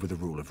take over the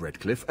rule of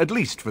Redcliffe, at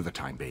least for the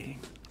time being.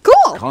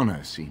 Cool!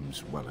 Connor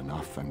seems well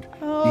enough, and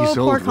Oh, poor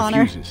Isolde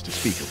Connor. refuses to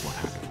speak of what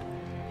happened.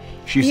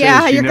 She Yeah,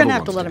 says she you're never gonna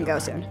have to wants let him go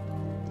back. soon.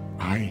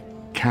 I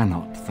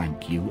cannot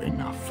thank you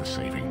enough for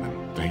saving them.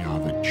 They are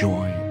the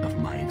joy of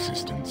my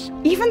existence.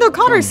 Even though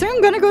Connor's soon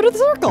gonna go to the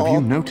Have you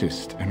circle.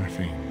 noticed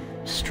anything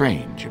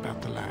strange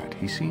about the lad?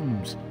 He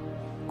seems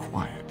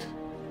quiet.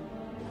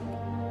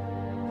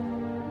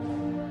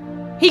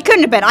 He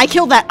couldn't have been. I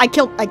killed that. I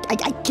killed it.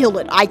 I killed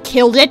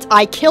it.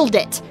 I killed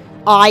it.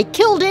 I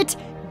killed it.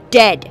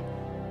 Dead.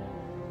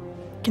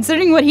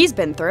 Considering what he's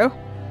been through.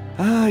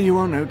 Ah, you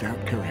are no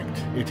doubt correct.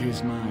 It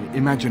is my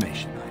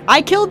imagination.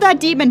 I killed that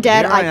demon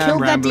dead. Here I am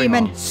killed that rambling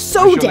demon on.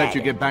 so I shall dead. let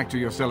you get back to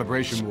your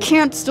celebration. Warden.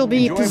 Can't still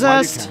be Enjoy while you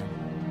possessed.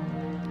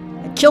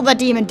 can. I killed that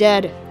demon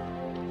dead.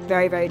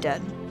 Very, very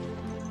dead.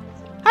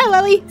 Hi,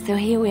 Lily. So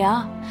here we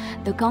are.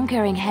 The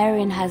conquering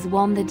heroine has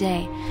won the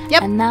day.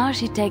 Yep. And now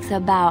she takes her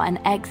bow and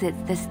exits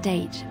the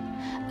stage.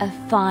 A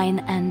fine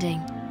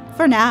ending.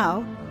 For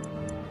now.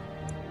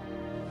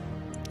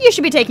 You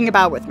should be taking a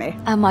bow with me.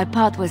 And my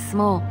part was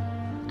small.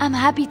 I'm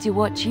happy to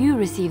watch you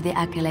receive the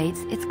accolades.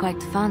 It's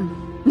quite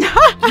fun.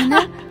 You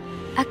know,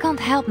 I can't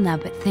help now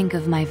but think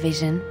of my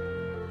vision.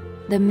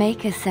 The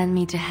Maker sent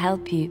me to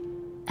help you.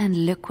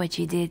 And look what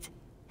you did.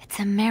 It's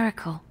a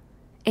miracle.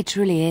 It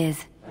truly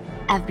is.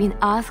 I've been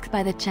asked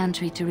by the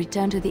Chantry to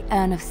return to the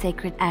Urn of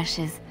Sacred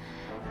Ashes.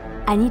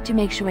 I need to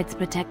make sure it's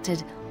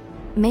protected.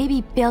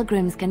 Maybe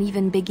pilgrims can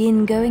even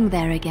begin going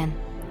there again.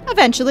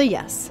 Eventually,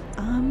 yes.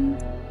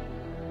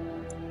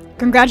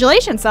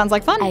 Congratulations. Sounds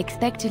like fun. I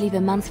expect to leave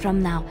a month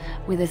from now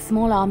with a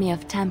small army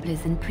of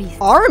Templars and priests.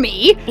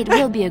 Army? It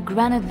will be a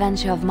grand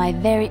adventure of my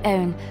very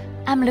own.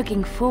 I'm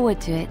looking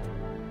forward to it.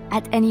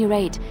 At any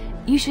rate,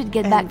 you should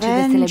get back to the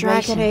then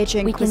celebration. Dragon Age We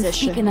can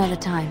Inquisition. speak another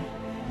time.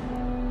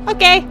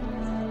 Okay.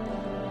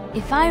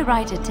 If I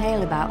write a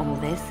tale about all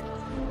this,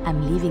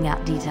 I'm leaving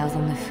out details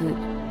on the food.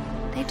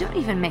 They don't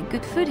even make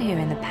good food here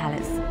in the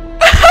palace.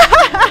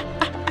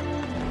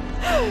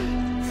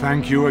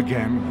 Thank you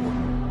again,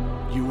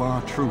 Warden. You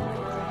are truly.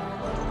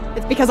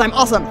 It's because I'm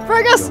awesome.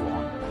 Fergus! Go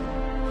on.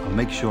 I'll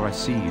make sure I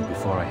see you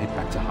before I head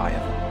back to High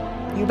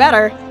Ever. You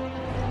better.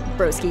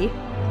 Broski.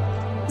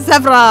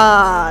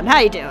 Zevran! How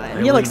you doing? I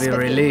You will look be spiffy.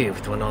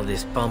 relieved when all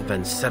this pomp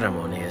and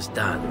ceremony is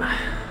done.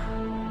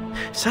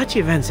 Such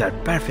events are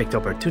perfect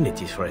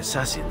opportunities for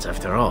assassins,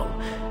 after all.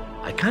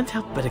 I can't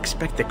help but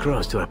expect the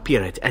crows to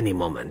appear at any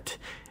moment.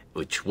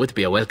 Which would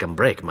be a welcome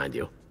break, mind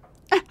you.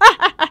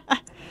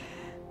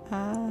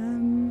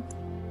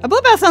 A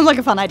bloodbath sounds like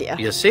a fun idea.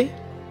 You see?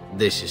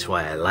 This is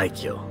why I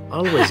like you.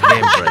 Always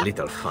game for a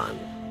little fun.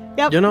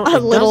 Yep, You know, a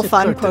it little does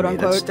fun, occur to quote me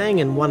that unquote. staying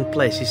in one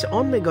place is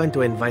only going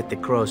to invite the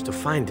crows to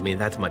find me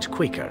that much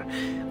quicker.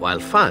 While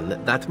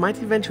fun, that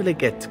might eventually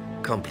get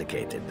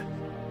complicated.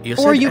 You Or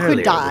said you could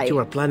earlier die. that you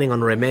are planning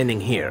on remaining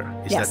here.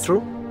 Is Yes. that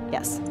true?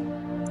 Yes.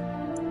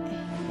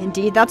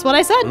 Indeed, that's what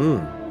I said.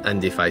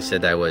 And if I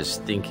said I was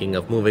thinking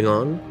of moving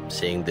on,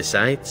 seeing the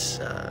sights,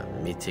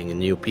 meeting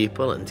new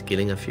people and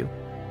killing a few?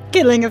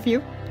 Killing a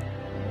few.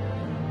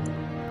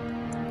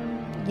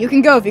 You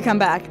can go if you come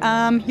back.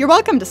 You're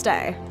welcome to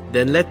stay.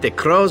 Then let the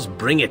crows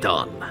bring it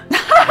on.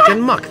 I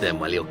can mock them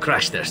while you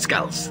crush their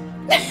skulls.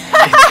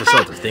 It's the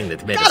sort of thing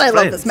that makes God, us I love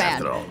friends, this man.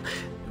 after all.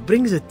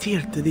 Brings a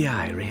tear to the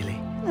eye, really.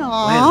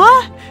 Aww.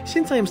 Well,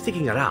 since I am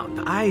sticking around,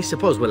 I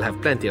suppose we'll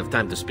have plenty of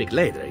time to speak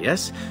later,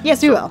 yes?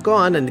 Yes, we will. Go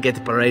on and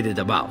get paraded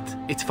about.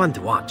 It's fun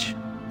to watch.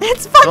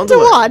 It's fun Don't to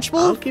worry. watch.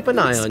 Well, I'll keep an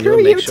eye on you screw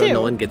and make you sure too.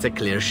 no one gets a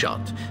clear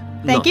shot.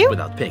 Thank Not you.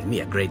 without paying me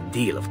a great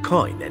deal of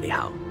coin,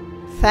 anyhow.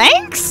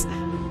 Thanks?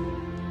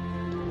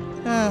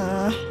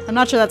 I'm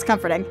not sure that's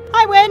comforting.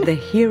 I win! The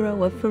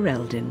hero of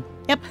Ferelden.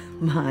 Yep.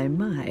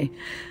 My.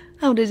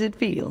 How does it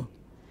feel?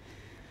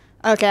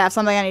 Okay, I have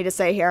something I need to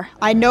say here.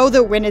 I know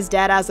that Wynn is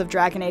dead as of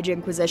Dragon Age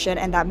Inquisition,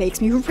 and that makes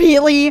me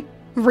really,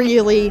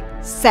 really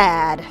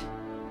sad.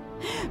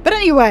 But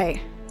anyway,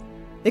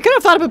 they could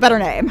have thought of a better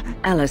name.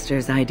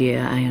 Alistair's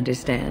idea, I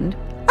understand.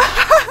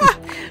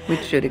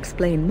 Which should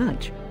explain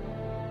much.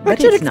 But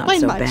should it's not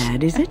explain so much.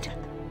 bad, is it?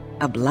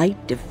 A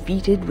blight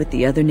defeated with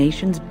the other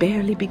nations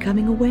barely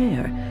becoming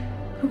aware.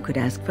 Who could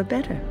ask for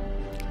better?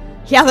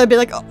 Yeah, they'd be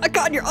like, oh my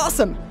god, you're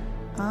awesome.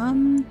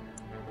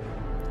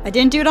 I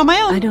didn't do it on my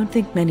own. I don't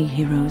think many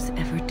heroes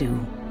ever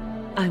do.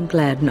 I'm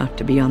glad not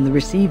to be on the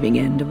receiving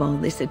end of all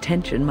this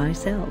attention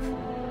myself.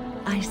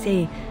 I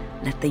say,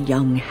 let the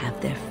young have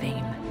their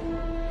fame.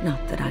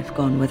 Not that I've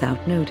gone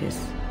without notice.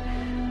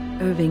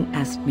 Irving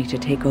asked me to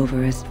take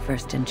over as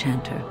first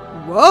enchanter.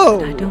 Whoa!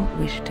 But I don't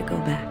wish to go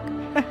back.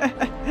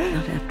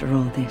 Not after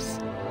all this.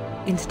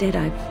 Instead,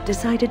 I've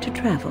decided to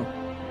travel.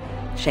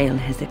 Shale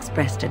has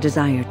expressed a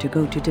desire to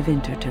go to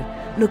Devinter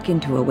to look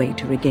into a way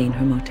to regain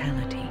her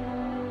mortality.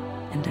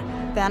 And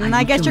Then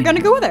I guess you're gonna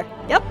go with her.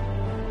 Yep.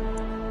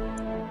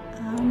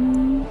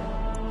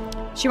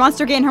 She wants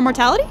to regain her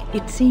mortality?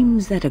 It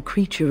seems that a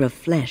creature of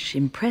flesh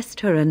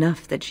impressed her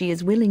enough that she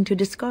is willing to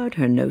discard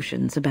her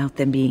notions about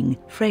them being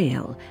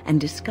frail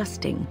and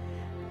disgusting.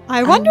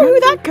 I wonder who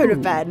that could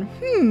have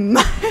been.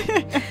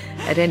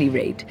 At any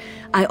rate,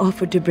 I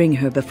offered to bring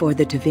her before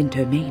the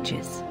Tevinter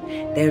mages.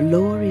 Their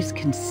lore is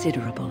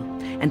considerable,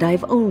 and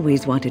I've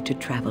always wanted to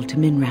travel to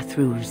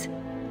Minrathruz.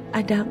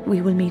 I doubt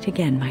we will meet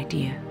again, my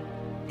dear.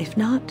 If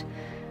not,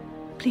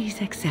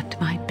 please accept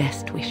my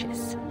best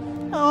wishes.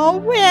 Oh,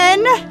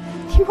 Wynn!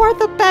 You are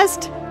the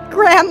best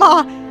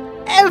grandma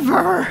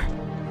ever!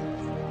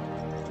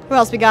 Who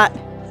else we got?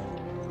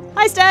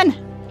 Hi, Sten!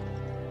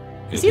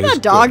 See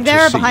that dog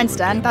there behind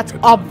Sten? That's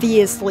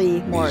obviously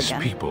These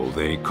Morgan. people,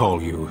 they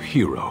call you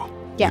hero.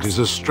 Yes. It is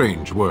a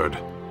strange word,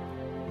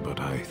 but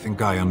I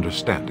think I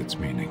understand its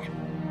meaning.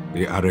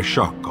 The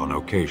Arishok on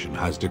occasion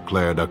has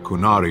declared a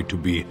Kunari to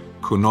be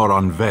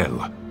Kunoran Vel,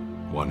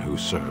 one who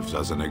serves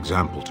as an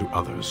example to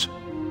others.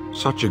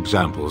 Such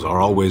examples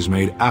are always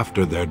made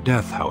after their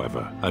death,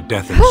 however, a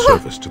death in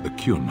service to the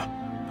Kyun.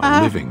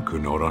 A living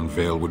Kunoran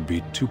Vel would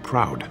be too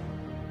proud.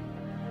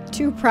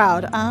 Too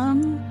proud.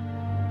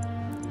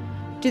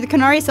 Do the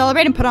Kunari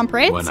celebrate and put on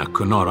parades? When a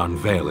Kunoran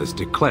Vel is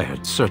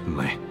declared,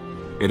 certainly.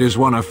 It is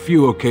one of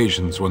few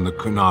occasions when the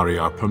Kunari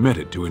are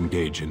permitted to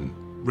engage in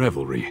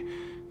revelry.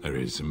 There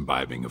is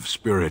imbibing of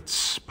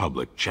spirits,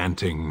 public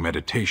chanting,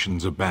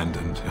 meditations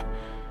abandoned.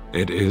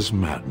 It is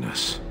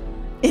madness.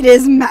 It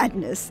is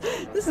madness.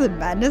 This is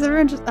madness.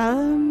 Everyone just,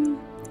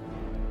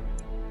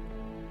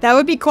 that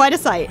would be quite a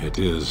sight. It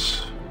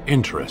is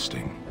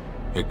interesting.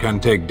 It can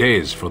take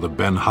days for the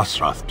Ben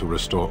Hasrath to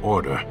restore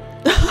order.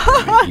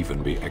 There may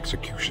even be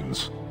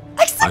executions.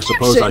 I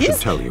suppose I should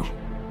tell you.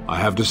 I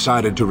have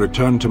decided to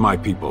return to my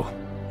people.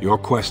 Your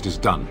quest is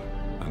done,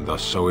 and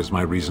thus so is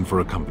my reason for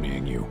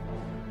accompanying you.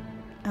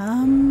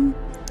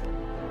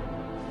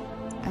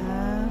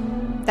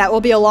 That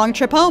will be a long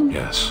trip home.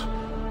 Yes.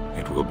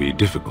 It will be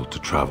difficult to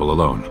travel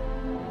alone,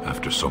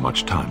 after so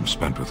much time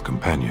spent with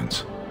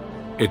companions.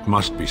 It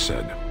must be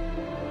said,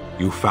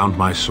 you found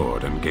my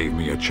sword and gave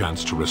me a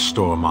chance to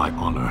restore my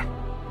honor.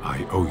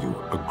 I owe you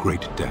a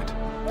great debt.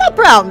 No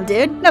problem,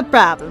 dude. No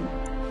problem.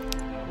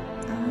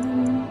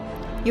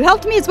 You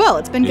helped me as well.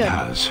 It's been good. It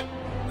has.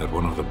 That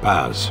one of the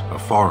Baz, a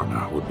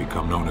foreigner, would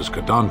become known as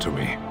Kadan to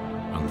me.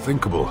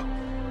 Unthinkable.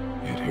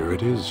 Yet here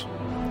it is.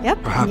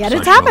 Yep, Perhaps yet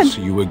it's I shall happened.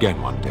 see you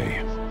again one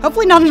day.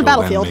 Hopefully not in the Till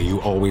battlefield. Then, may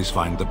you always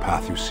find the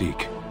path you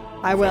seek.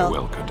 I will.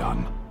 Farewell,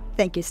 Kadan.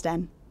 Thank you,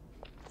 Sten.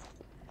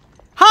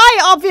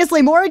 Hi,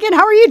 obviously Morrigan.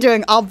 How are you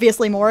doing,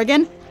 obviously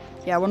Morrigan?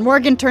 Yeah, when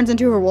Morrigan turns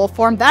into her wolf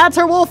form, that's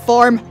her wolf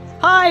form.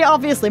 Hi,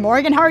 obviously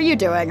Morrigan. How are you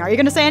doing? Are you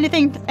going to say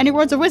anything, any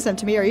words of wisdom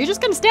to me, or are you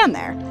just going to stand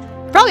there?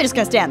 You're probably just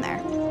going to stand there.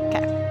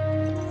 Okay.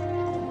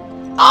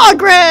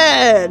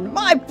 Ogren!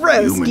 My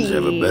broski! Humans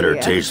have a better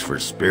taste for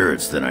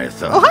spirits than I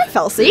thought. Oh, hi,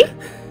 Felsie.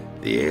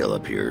 The ale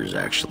up here is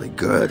actually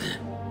good.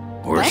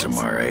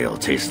 Orsamar ale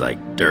tastes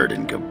like dirt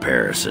in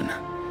comparison.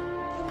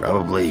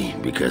 Probably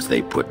because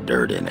they put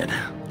dirt in it.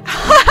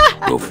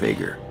 Go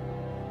figure.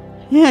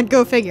 Yeah,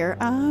 go figure.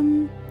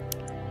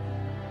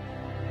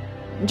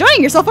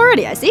 Enjoying yourself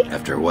already, I see.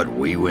 After what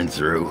we went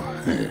through,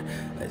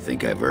 I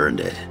think I've earned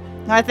it.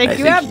 I think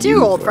you have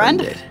too, old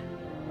friend. It.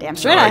 Damn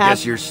straight So I I have.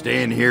 guess you're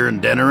staying here in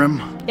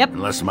Denerim? Yep.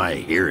 Unless my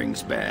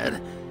hearing's bad,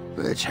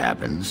 which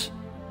happens.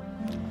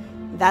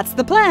 That's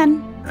the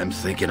plan. I'm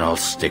thinking I'll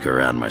stick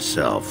around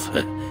myself,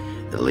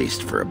 at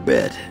least for a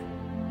bit.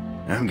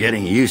 I'm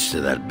getting used to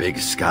that big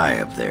sky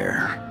up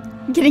there.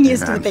 Getting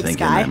used to the I'm big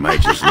thinking sky. I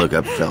might just look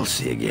up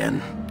Felsie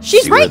again.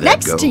 She's see where right that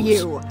next to goes.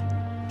 you.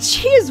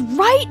 She is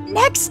right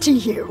next to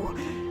you.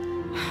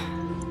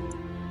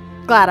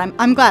 Glad.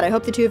 I'm glad. I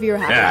hope the two of you are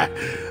happy.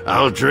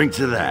 I'll drink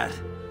to that.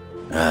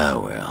 Ah,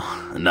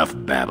 well, enough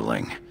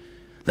babbling.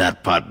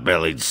 That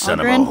pot-bellied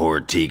son of a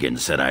whore Tegan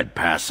said I'd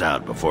pass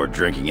out before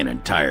drinking an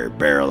entire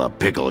barrel of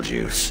pickle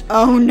juice.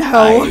 Oh no.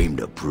 I aim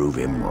to prove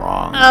him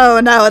wrong. Oh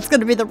no, it's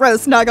gonna be the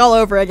roast snug all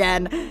over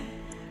again.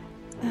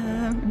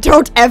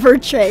 Don't ever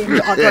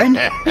change, Ogren.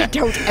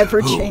 Don't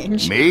ever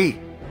change. Me?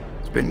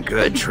 It's been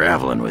good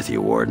traveling with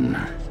you, Warden.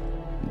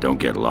 Don't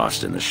get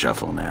lost in the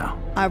shuffle now.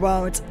 I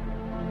won't.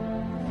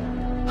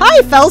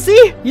 Hi,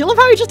 Felsie! You love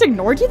how he just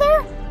ignored you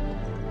there?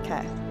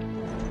 Okay.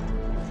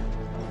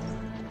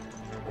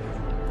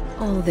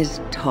 All this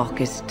talk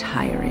is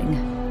tiring.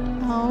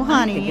 Oh,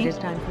 I think honey. it is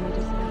time for me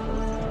to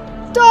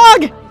sample.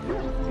 Dog!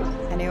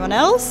 Anyone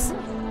else?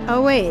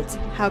 Oh, wait.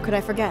 How could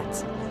I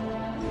forget?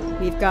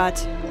 We've got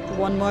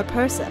one more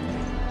person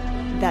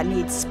that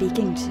needs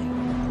speaking to.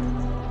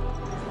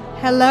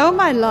 Hello,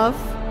 my love.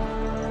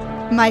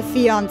 My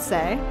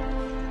fiancé.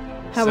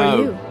 How are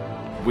you?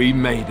 We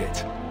made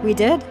it. We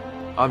did.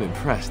 I'm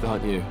impressed,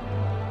 aren't you?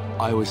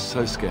 I was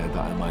so scared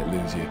that I might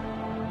lose you.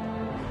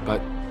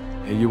 But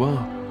here you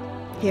are.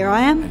 Here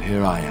I am. And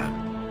here I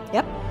am.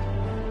 Yep.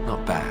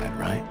 Not bad,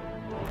 right?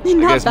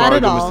 Not I guess bad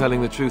at Morrigan all. was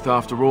telling the truth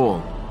after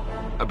all.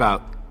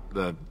 About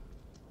the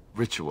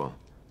ritual.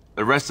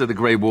 The rest of the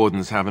Grey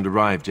Wardens haven't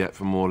arrived yet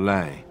for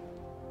Morlaix.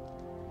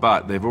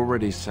 But they've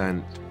already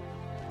sent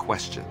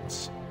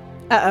questions.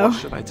 Uh-oh. What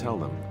should I tell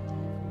them?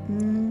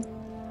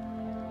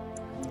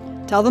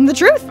 Tell them the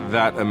truth.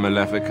 That a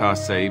Maleficar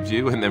saved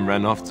you and then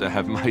ran off to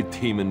have my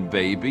demon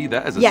baby?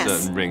 That has a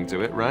certain ring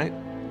to it, right?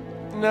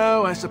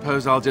 No, I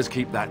suppose I'll just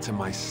keep that to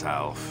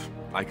myself.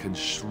 I can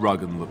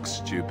shrug and look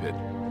stupid.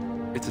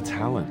 It's a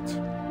talent.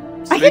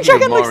 I can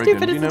shrug and look Morrigan,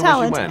 stupid, do you it's a know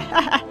where talent. she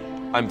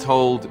went? I'm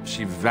told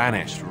she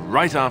vanished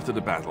right after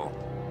the battle.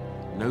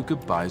 No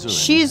goodbyes or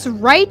She's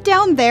right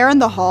down there in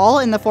the hall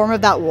in the form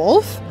of that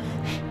wolf.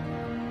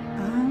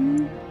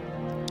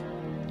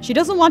 She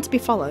doesn't want to be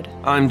followed.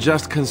 I'm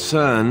just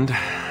concerned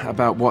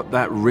about what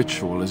that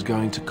ritual is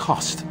going to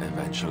cost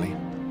eventually.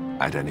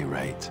 At any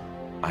rate,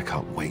 I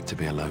can't wait to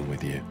be alone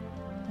with you.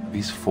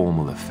 These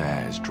formal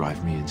affairs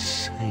drive me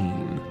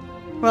insane.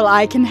 Well,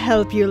 I can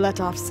help you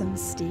let off some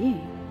steam.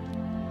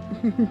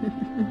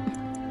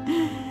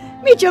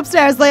 Meet you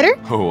upstairs later.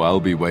 Oh, I'll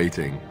be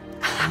waiting.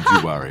 Don't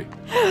you worry.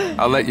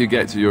 I'll let you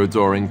get to your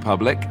adoring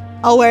public.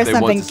 I'll wear they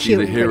something want to cute see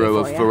the and pretty hero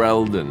of for you.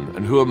 Ferelden,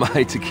 and who am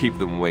I to keep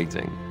them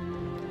waiting?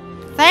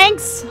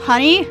 Thanks,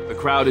 honey. The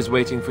crowd is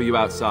waiting for you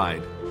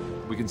outside.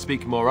 We can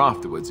speak more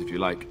afterwards if you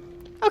like.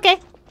 Okay.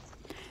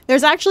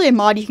 There's actually a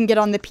mod you can get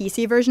on the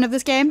PC version of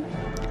this game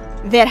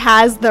that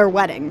has their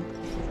wedding.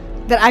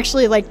 That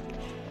actually, like,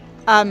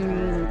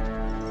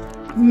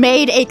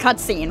 made a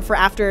cutscene for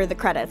after the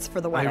credits for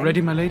the wedding. Are you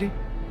ready, my lady?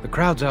 The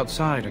crowds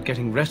outside are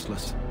getting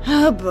restless.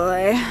 Oh,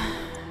 boy.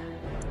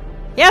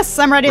 Yes,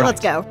 I'm ready. Right.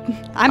 Let's go.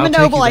 I'm I'll a take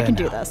noble. you I there can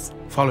do now. this.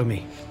 Follow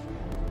me.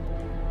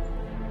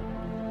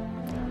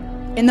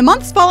 In the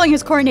months following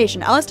his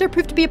coronation, Alistair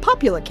proved to be a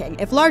popular king,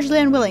 if largely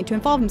unwilling to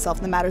involve himself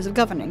in the matters of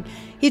governing.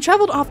 He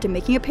travelled often,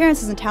 making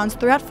appearances in towns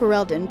throughout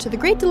Ferelden, to the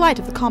great delight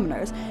of the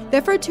commoners. They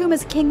referred to him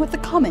as a king with a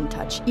common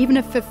touch, even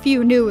if a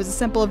few knew it was a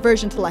simple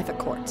aversion to life at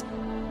court.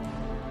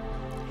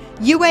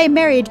 Yue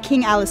married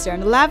King Alistair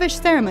in a lavish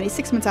ceremony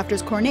 6 months after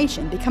his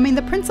coronation, becoming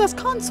the princess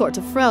consort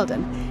of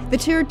Ferelden. The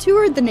tour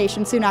toured the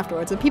nation soon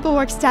afterwards, and people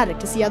were ecstatic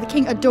to see how the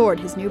king adored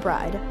his new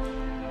bride.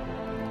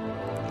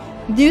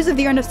 News of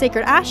the Urn of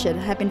Sacred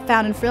Ashes had been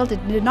found in Ferelden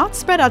and did not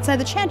spread outside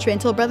the Chantry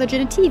until Brother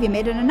Genitivi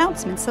made an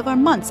announcement several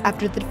months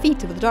after the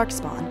defeat of the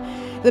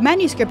Darkspawn. The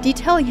manuscript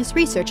detailing his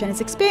research and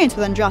his experience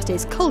with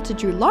Andraste's cult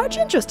drew large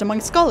interest among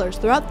scholars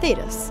throughout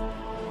Thedas.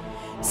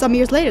 Some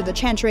years later, the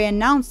Chantry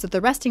announced that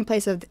the resting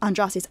place of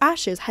Andraste's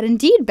ashes had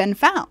indeed been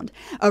found.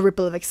 A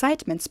ripple of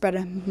excitement spread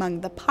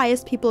among the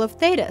pious people of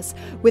Thedas,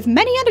 with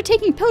many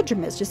undertaking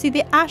pilgrimage to see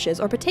the ashes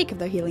or partake of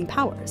their healing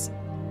powers.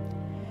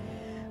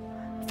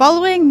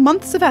 Following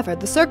months of effort,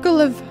 the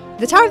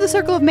Tower of the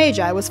Circle of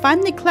Magi was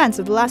finally cleansed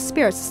of the last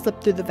spirits to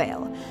slip through the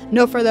veil.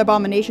 No further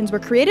abominations were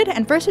created,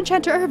 and First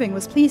Enchanter Irving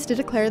was pleased to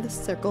declare the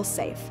circle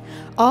safe.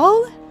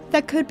 All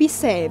that could be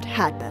saved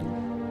had been.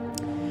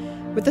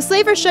 With the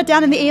slavers shut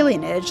down in the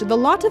Alien Age, the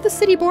lot of the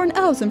city-born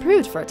elves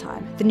improved for a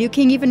time. The new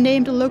king even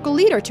named a local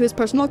leader to his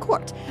personal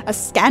court, a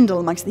scandal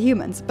amongst the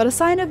humans, but a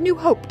sign of new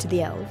hope to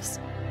the elves.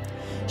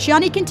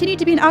 Shiani continued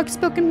to be an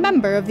outspoken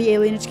member of the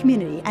Alien Age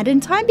community, and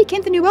in time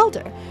became the new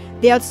elder.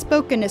 The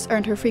outspokenness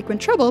earned her frequent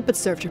trouble, but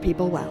served her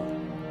people well.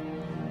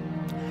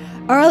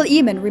 Earl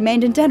Eamon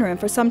remained in Denerim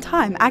for some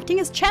time, acting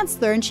as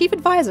Chancellor and Chief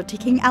Advisor to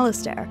King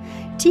Alistair.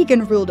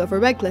 Tegan ruled over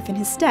Redcliffe in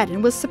his stead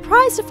and was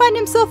surprised to find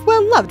himself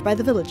well loved by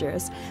the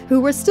villagers,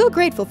 who were still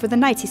grateful for the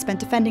nights he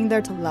spent defending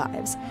their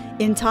lives.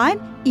 In time,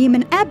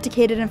 Eamon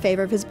abdicated in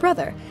favor of his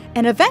brother,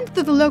 an event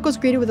that the locals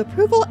greeted with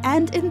approval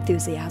and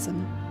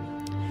enthusiasm.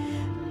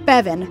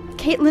 Bevan,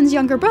 Caitlyn's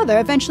younger brother,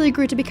 eventually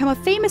grew to become a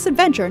famous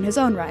adventurer in his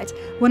own right.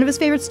 One of his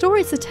favorite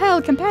stories to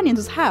tell companions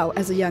was how,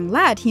 as a young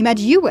lad, he met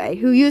Yue,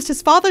 who used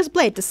his father's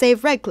blade to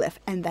save Redcliffe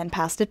and then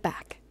passed it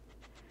back.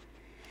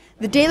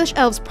 The Dalish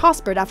elves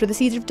prospered after the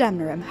siege of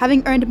Denerim,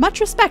 having earned much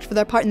respect for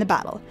their part in the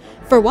battle.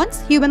 For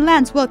once, human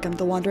lands welcomed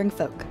the wandering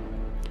folk.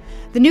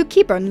 The new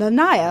keeper,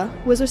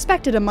 Lanaya, was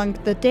respected among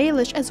the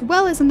Dalish as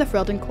well as in the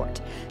Ferelden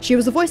court. She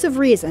was a voice of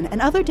reason,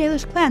 and other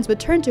Dalish clans would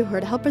turn to her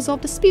to help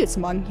resolve disputes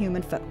among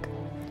human folk.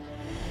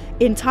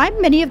 In time,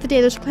 many of the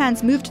Dalish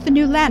clans moved to the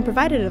new land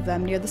provided of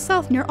them near the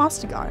south near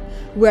Ostagar.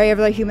 Wherever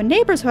their human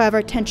neighbors,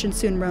 however, tension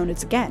soon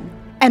rose again,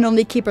 and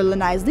only Keeper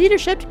Lanaya's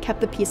leadership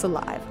kept the peace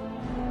alive.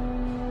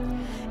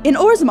 In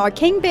Orzammar,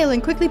 King Balin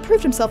quickly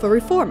proved himself a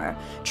reformer.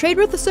 Trade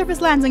with the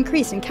surface lands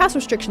increased and caste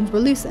restrictions were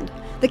loosened.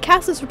 The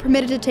castes were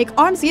permitted to take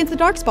arms against the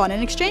Darkspawn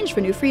in exchange for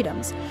new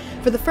freedoms.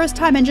 For the first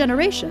time in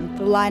generations,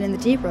 the line in the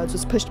Deep Roads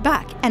was pushed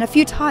back, and a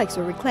few tithes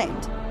were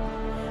reclaimed.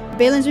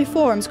 Balin's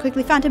reforms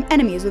quickly found him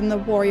enemies within the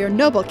warrior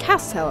noble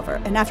castes,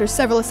 however, and after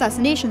several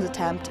assassinations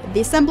attempts,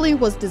 the assembly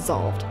was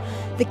dissolved.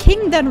 The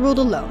king then ruled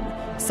alone.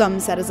 Some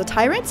said as a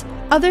tyrant,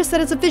 others said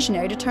as a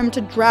visionary determined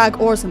to drag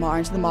Orzammar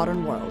into the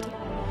modern world.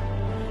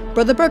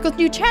 Brother Burkle's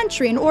new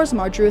chantry in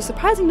Orzammar drew a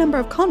surprising number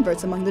of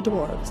converts among the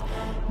dwarves.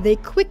 They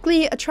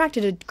quickly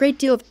attracted a great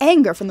deal of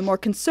anger from the more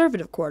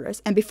conservative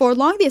quarters, and before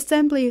long the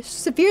assembly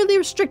severely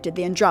restricted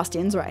the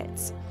Andrastians'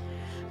 rights.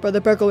 Brother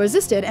Burkle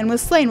resisted and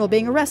was slain while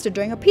being arrested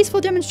during a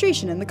peaceful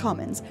demonstration in the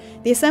Commons.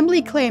 The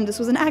assembly claimed this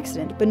was an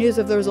accident, but news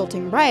of the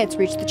resulting riots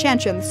reached the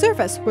chantry on the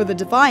surface, where the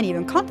divine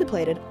even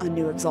contemplated a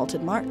new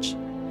exalted march.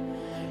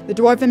 The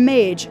Dwarven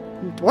Mage?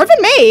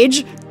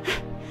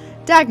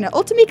 Dagna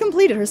ultimately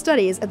completed her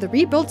studies at the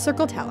rebuilt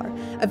Circle Tower.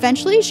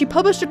 Eventually, she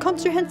published a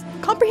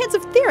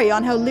comprehensive theory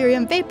on how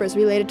lyrium vapors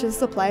related to the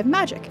supply of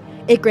magic.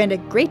 It gained a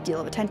great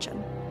deal of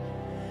attention.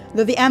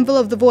 Though the Anvil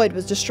of the Void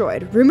was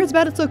destroyed, rumors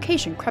about its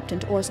location crept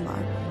into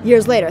Orzammar.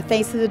 Years later,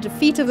 thanks to the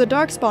defeat of the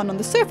Darkspawn on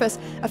the surface,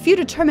 a few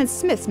determined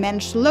smiths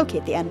managed to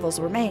locate the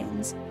Anvil's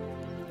remains.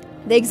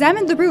 They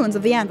examined the ruins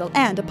of the Anvil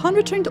and, upon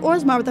returning to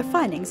Orzammar with their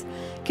findings,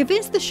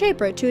 convinced the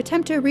Shaper to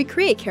attempt to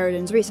recreate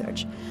Caridin's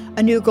research.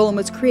 A new golem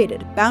was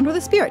created, bound with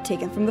a spirit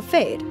taken from the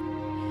Fade.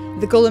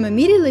 The golem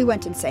immediately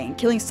went insane,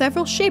 killing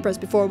several Shapers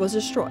before it was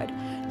destroyed.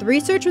 The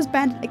research was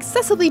banned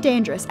excessively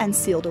dangerous and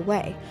sealed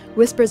away.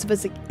 Whispers of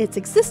its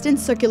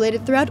existence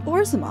circulated throughout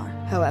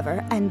Orzammar,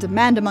 however, and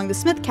demand among the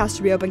Smith caste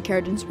to reopen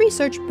Caridin's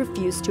research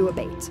refused to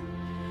abate.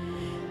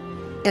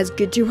 As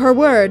good to her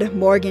word,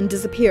 Morrigan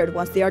disappeared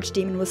once the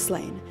Archdemon was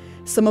slain.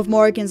 Some of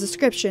Morrigan's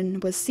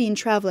description was seen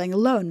traveling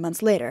alone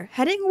months later,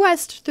 heading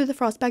west through the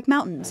Frostback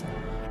Mountains,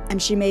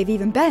 and she may have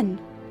even been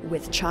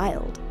with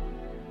child.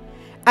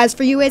 As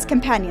for Yue's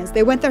companions,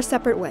 they went their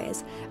separate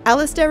ways.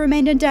 Alistair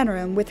remained in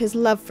Denerim with his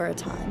love for a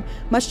time,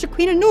 much to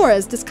Queen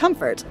Anora's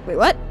discomfort. Wait,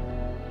 what?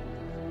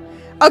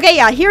 Okay,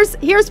 yeah, here's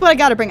what I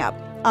gotta bring up.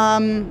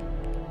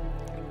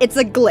 It's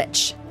a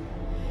glitch.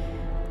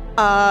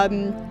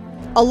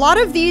 A lot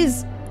of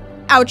these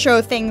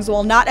outro things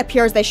will not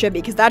appear as they should be,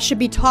 because that should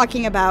be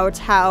talking about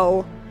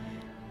how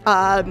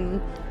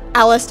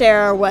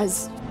Alistair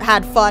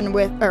had fun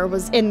with, or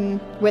was in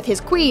with his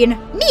queen.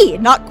 Me,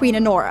 not Queen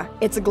Anora.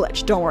 It's a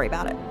glitch, don't worry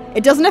about it.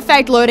 It doesn't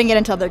affect loading it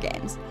into other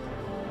games.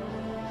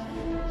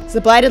 As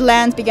the Blighted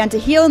Lands began to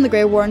heal and the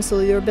Grey Warren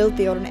slowly rebuilt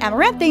the Odin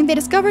Amaranthine, they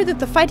discovered that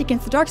the fight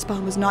against the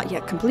Darkspawn was not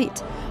yet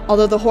complete.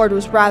 Although the Horde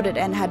was routed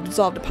and had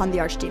dissolved upon the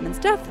Archdemon's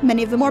death,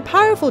 many of the more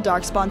powerful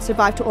Darkspawn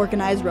survived to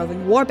organize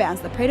roving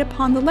warbands that preyed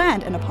upon the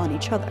land and upon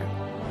each other.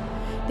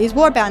 These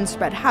warbands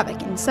spread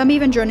havoc, and some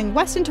even journeying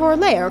west into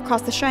Orlais or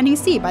across the Shining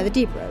Sea by the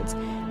Deep Roads.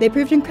 They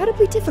proved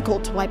incredibly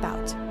difficult to wipe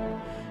out.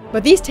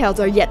 But these tales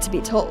are yet to be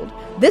told.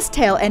 This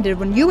tale ended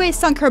when Yue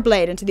sunk her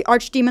blade into the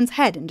Archdemon's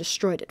head and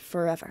destroyed it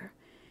forever.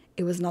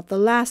 It was not the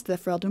last that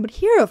Ferelden would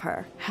hear of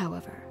her,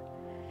 however.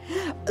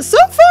 So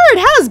far it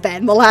has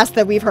been the last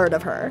that we've heard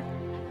of her.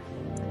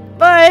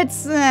 But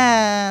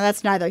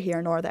that's neither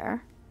here nor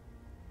there.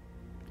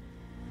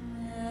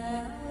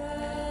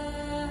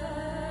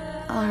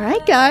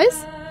 Alright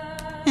guys,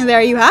 and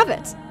there you have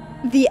it.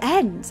 The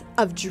end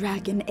of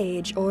Dragon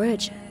Age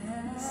Origins.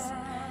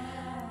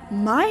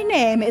 My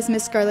name is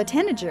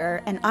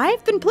MissScarletTanager, and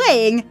I've been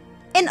playing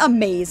an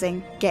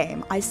amazing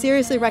game. I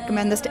seriously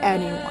recommend this to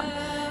anyone.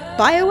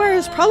 BioWare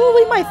is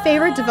probably my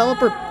favorite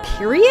developer,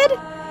 period.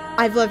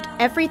 I've loved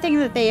everything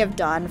that they have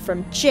done,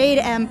 from Jade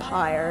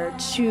Empire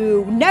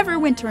to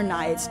Neverwinter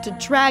Nights to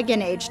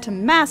Dragon Age to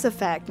Mass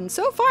Effect, and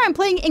so far I'm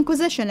playing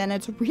Inquisition and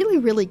it's really,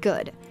 really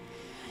good.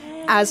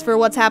 As for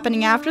what's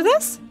happening after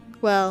this,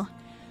 well,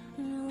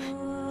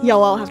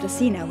 y'all all have to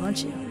see now,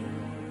 won't you?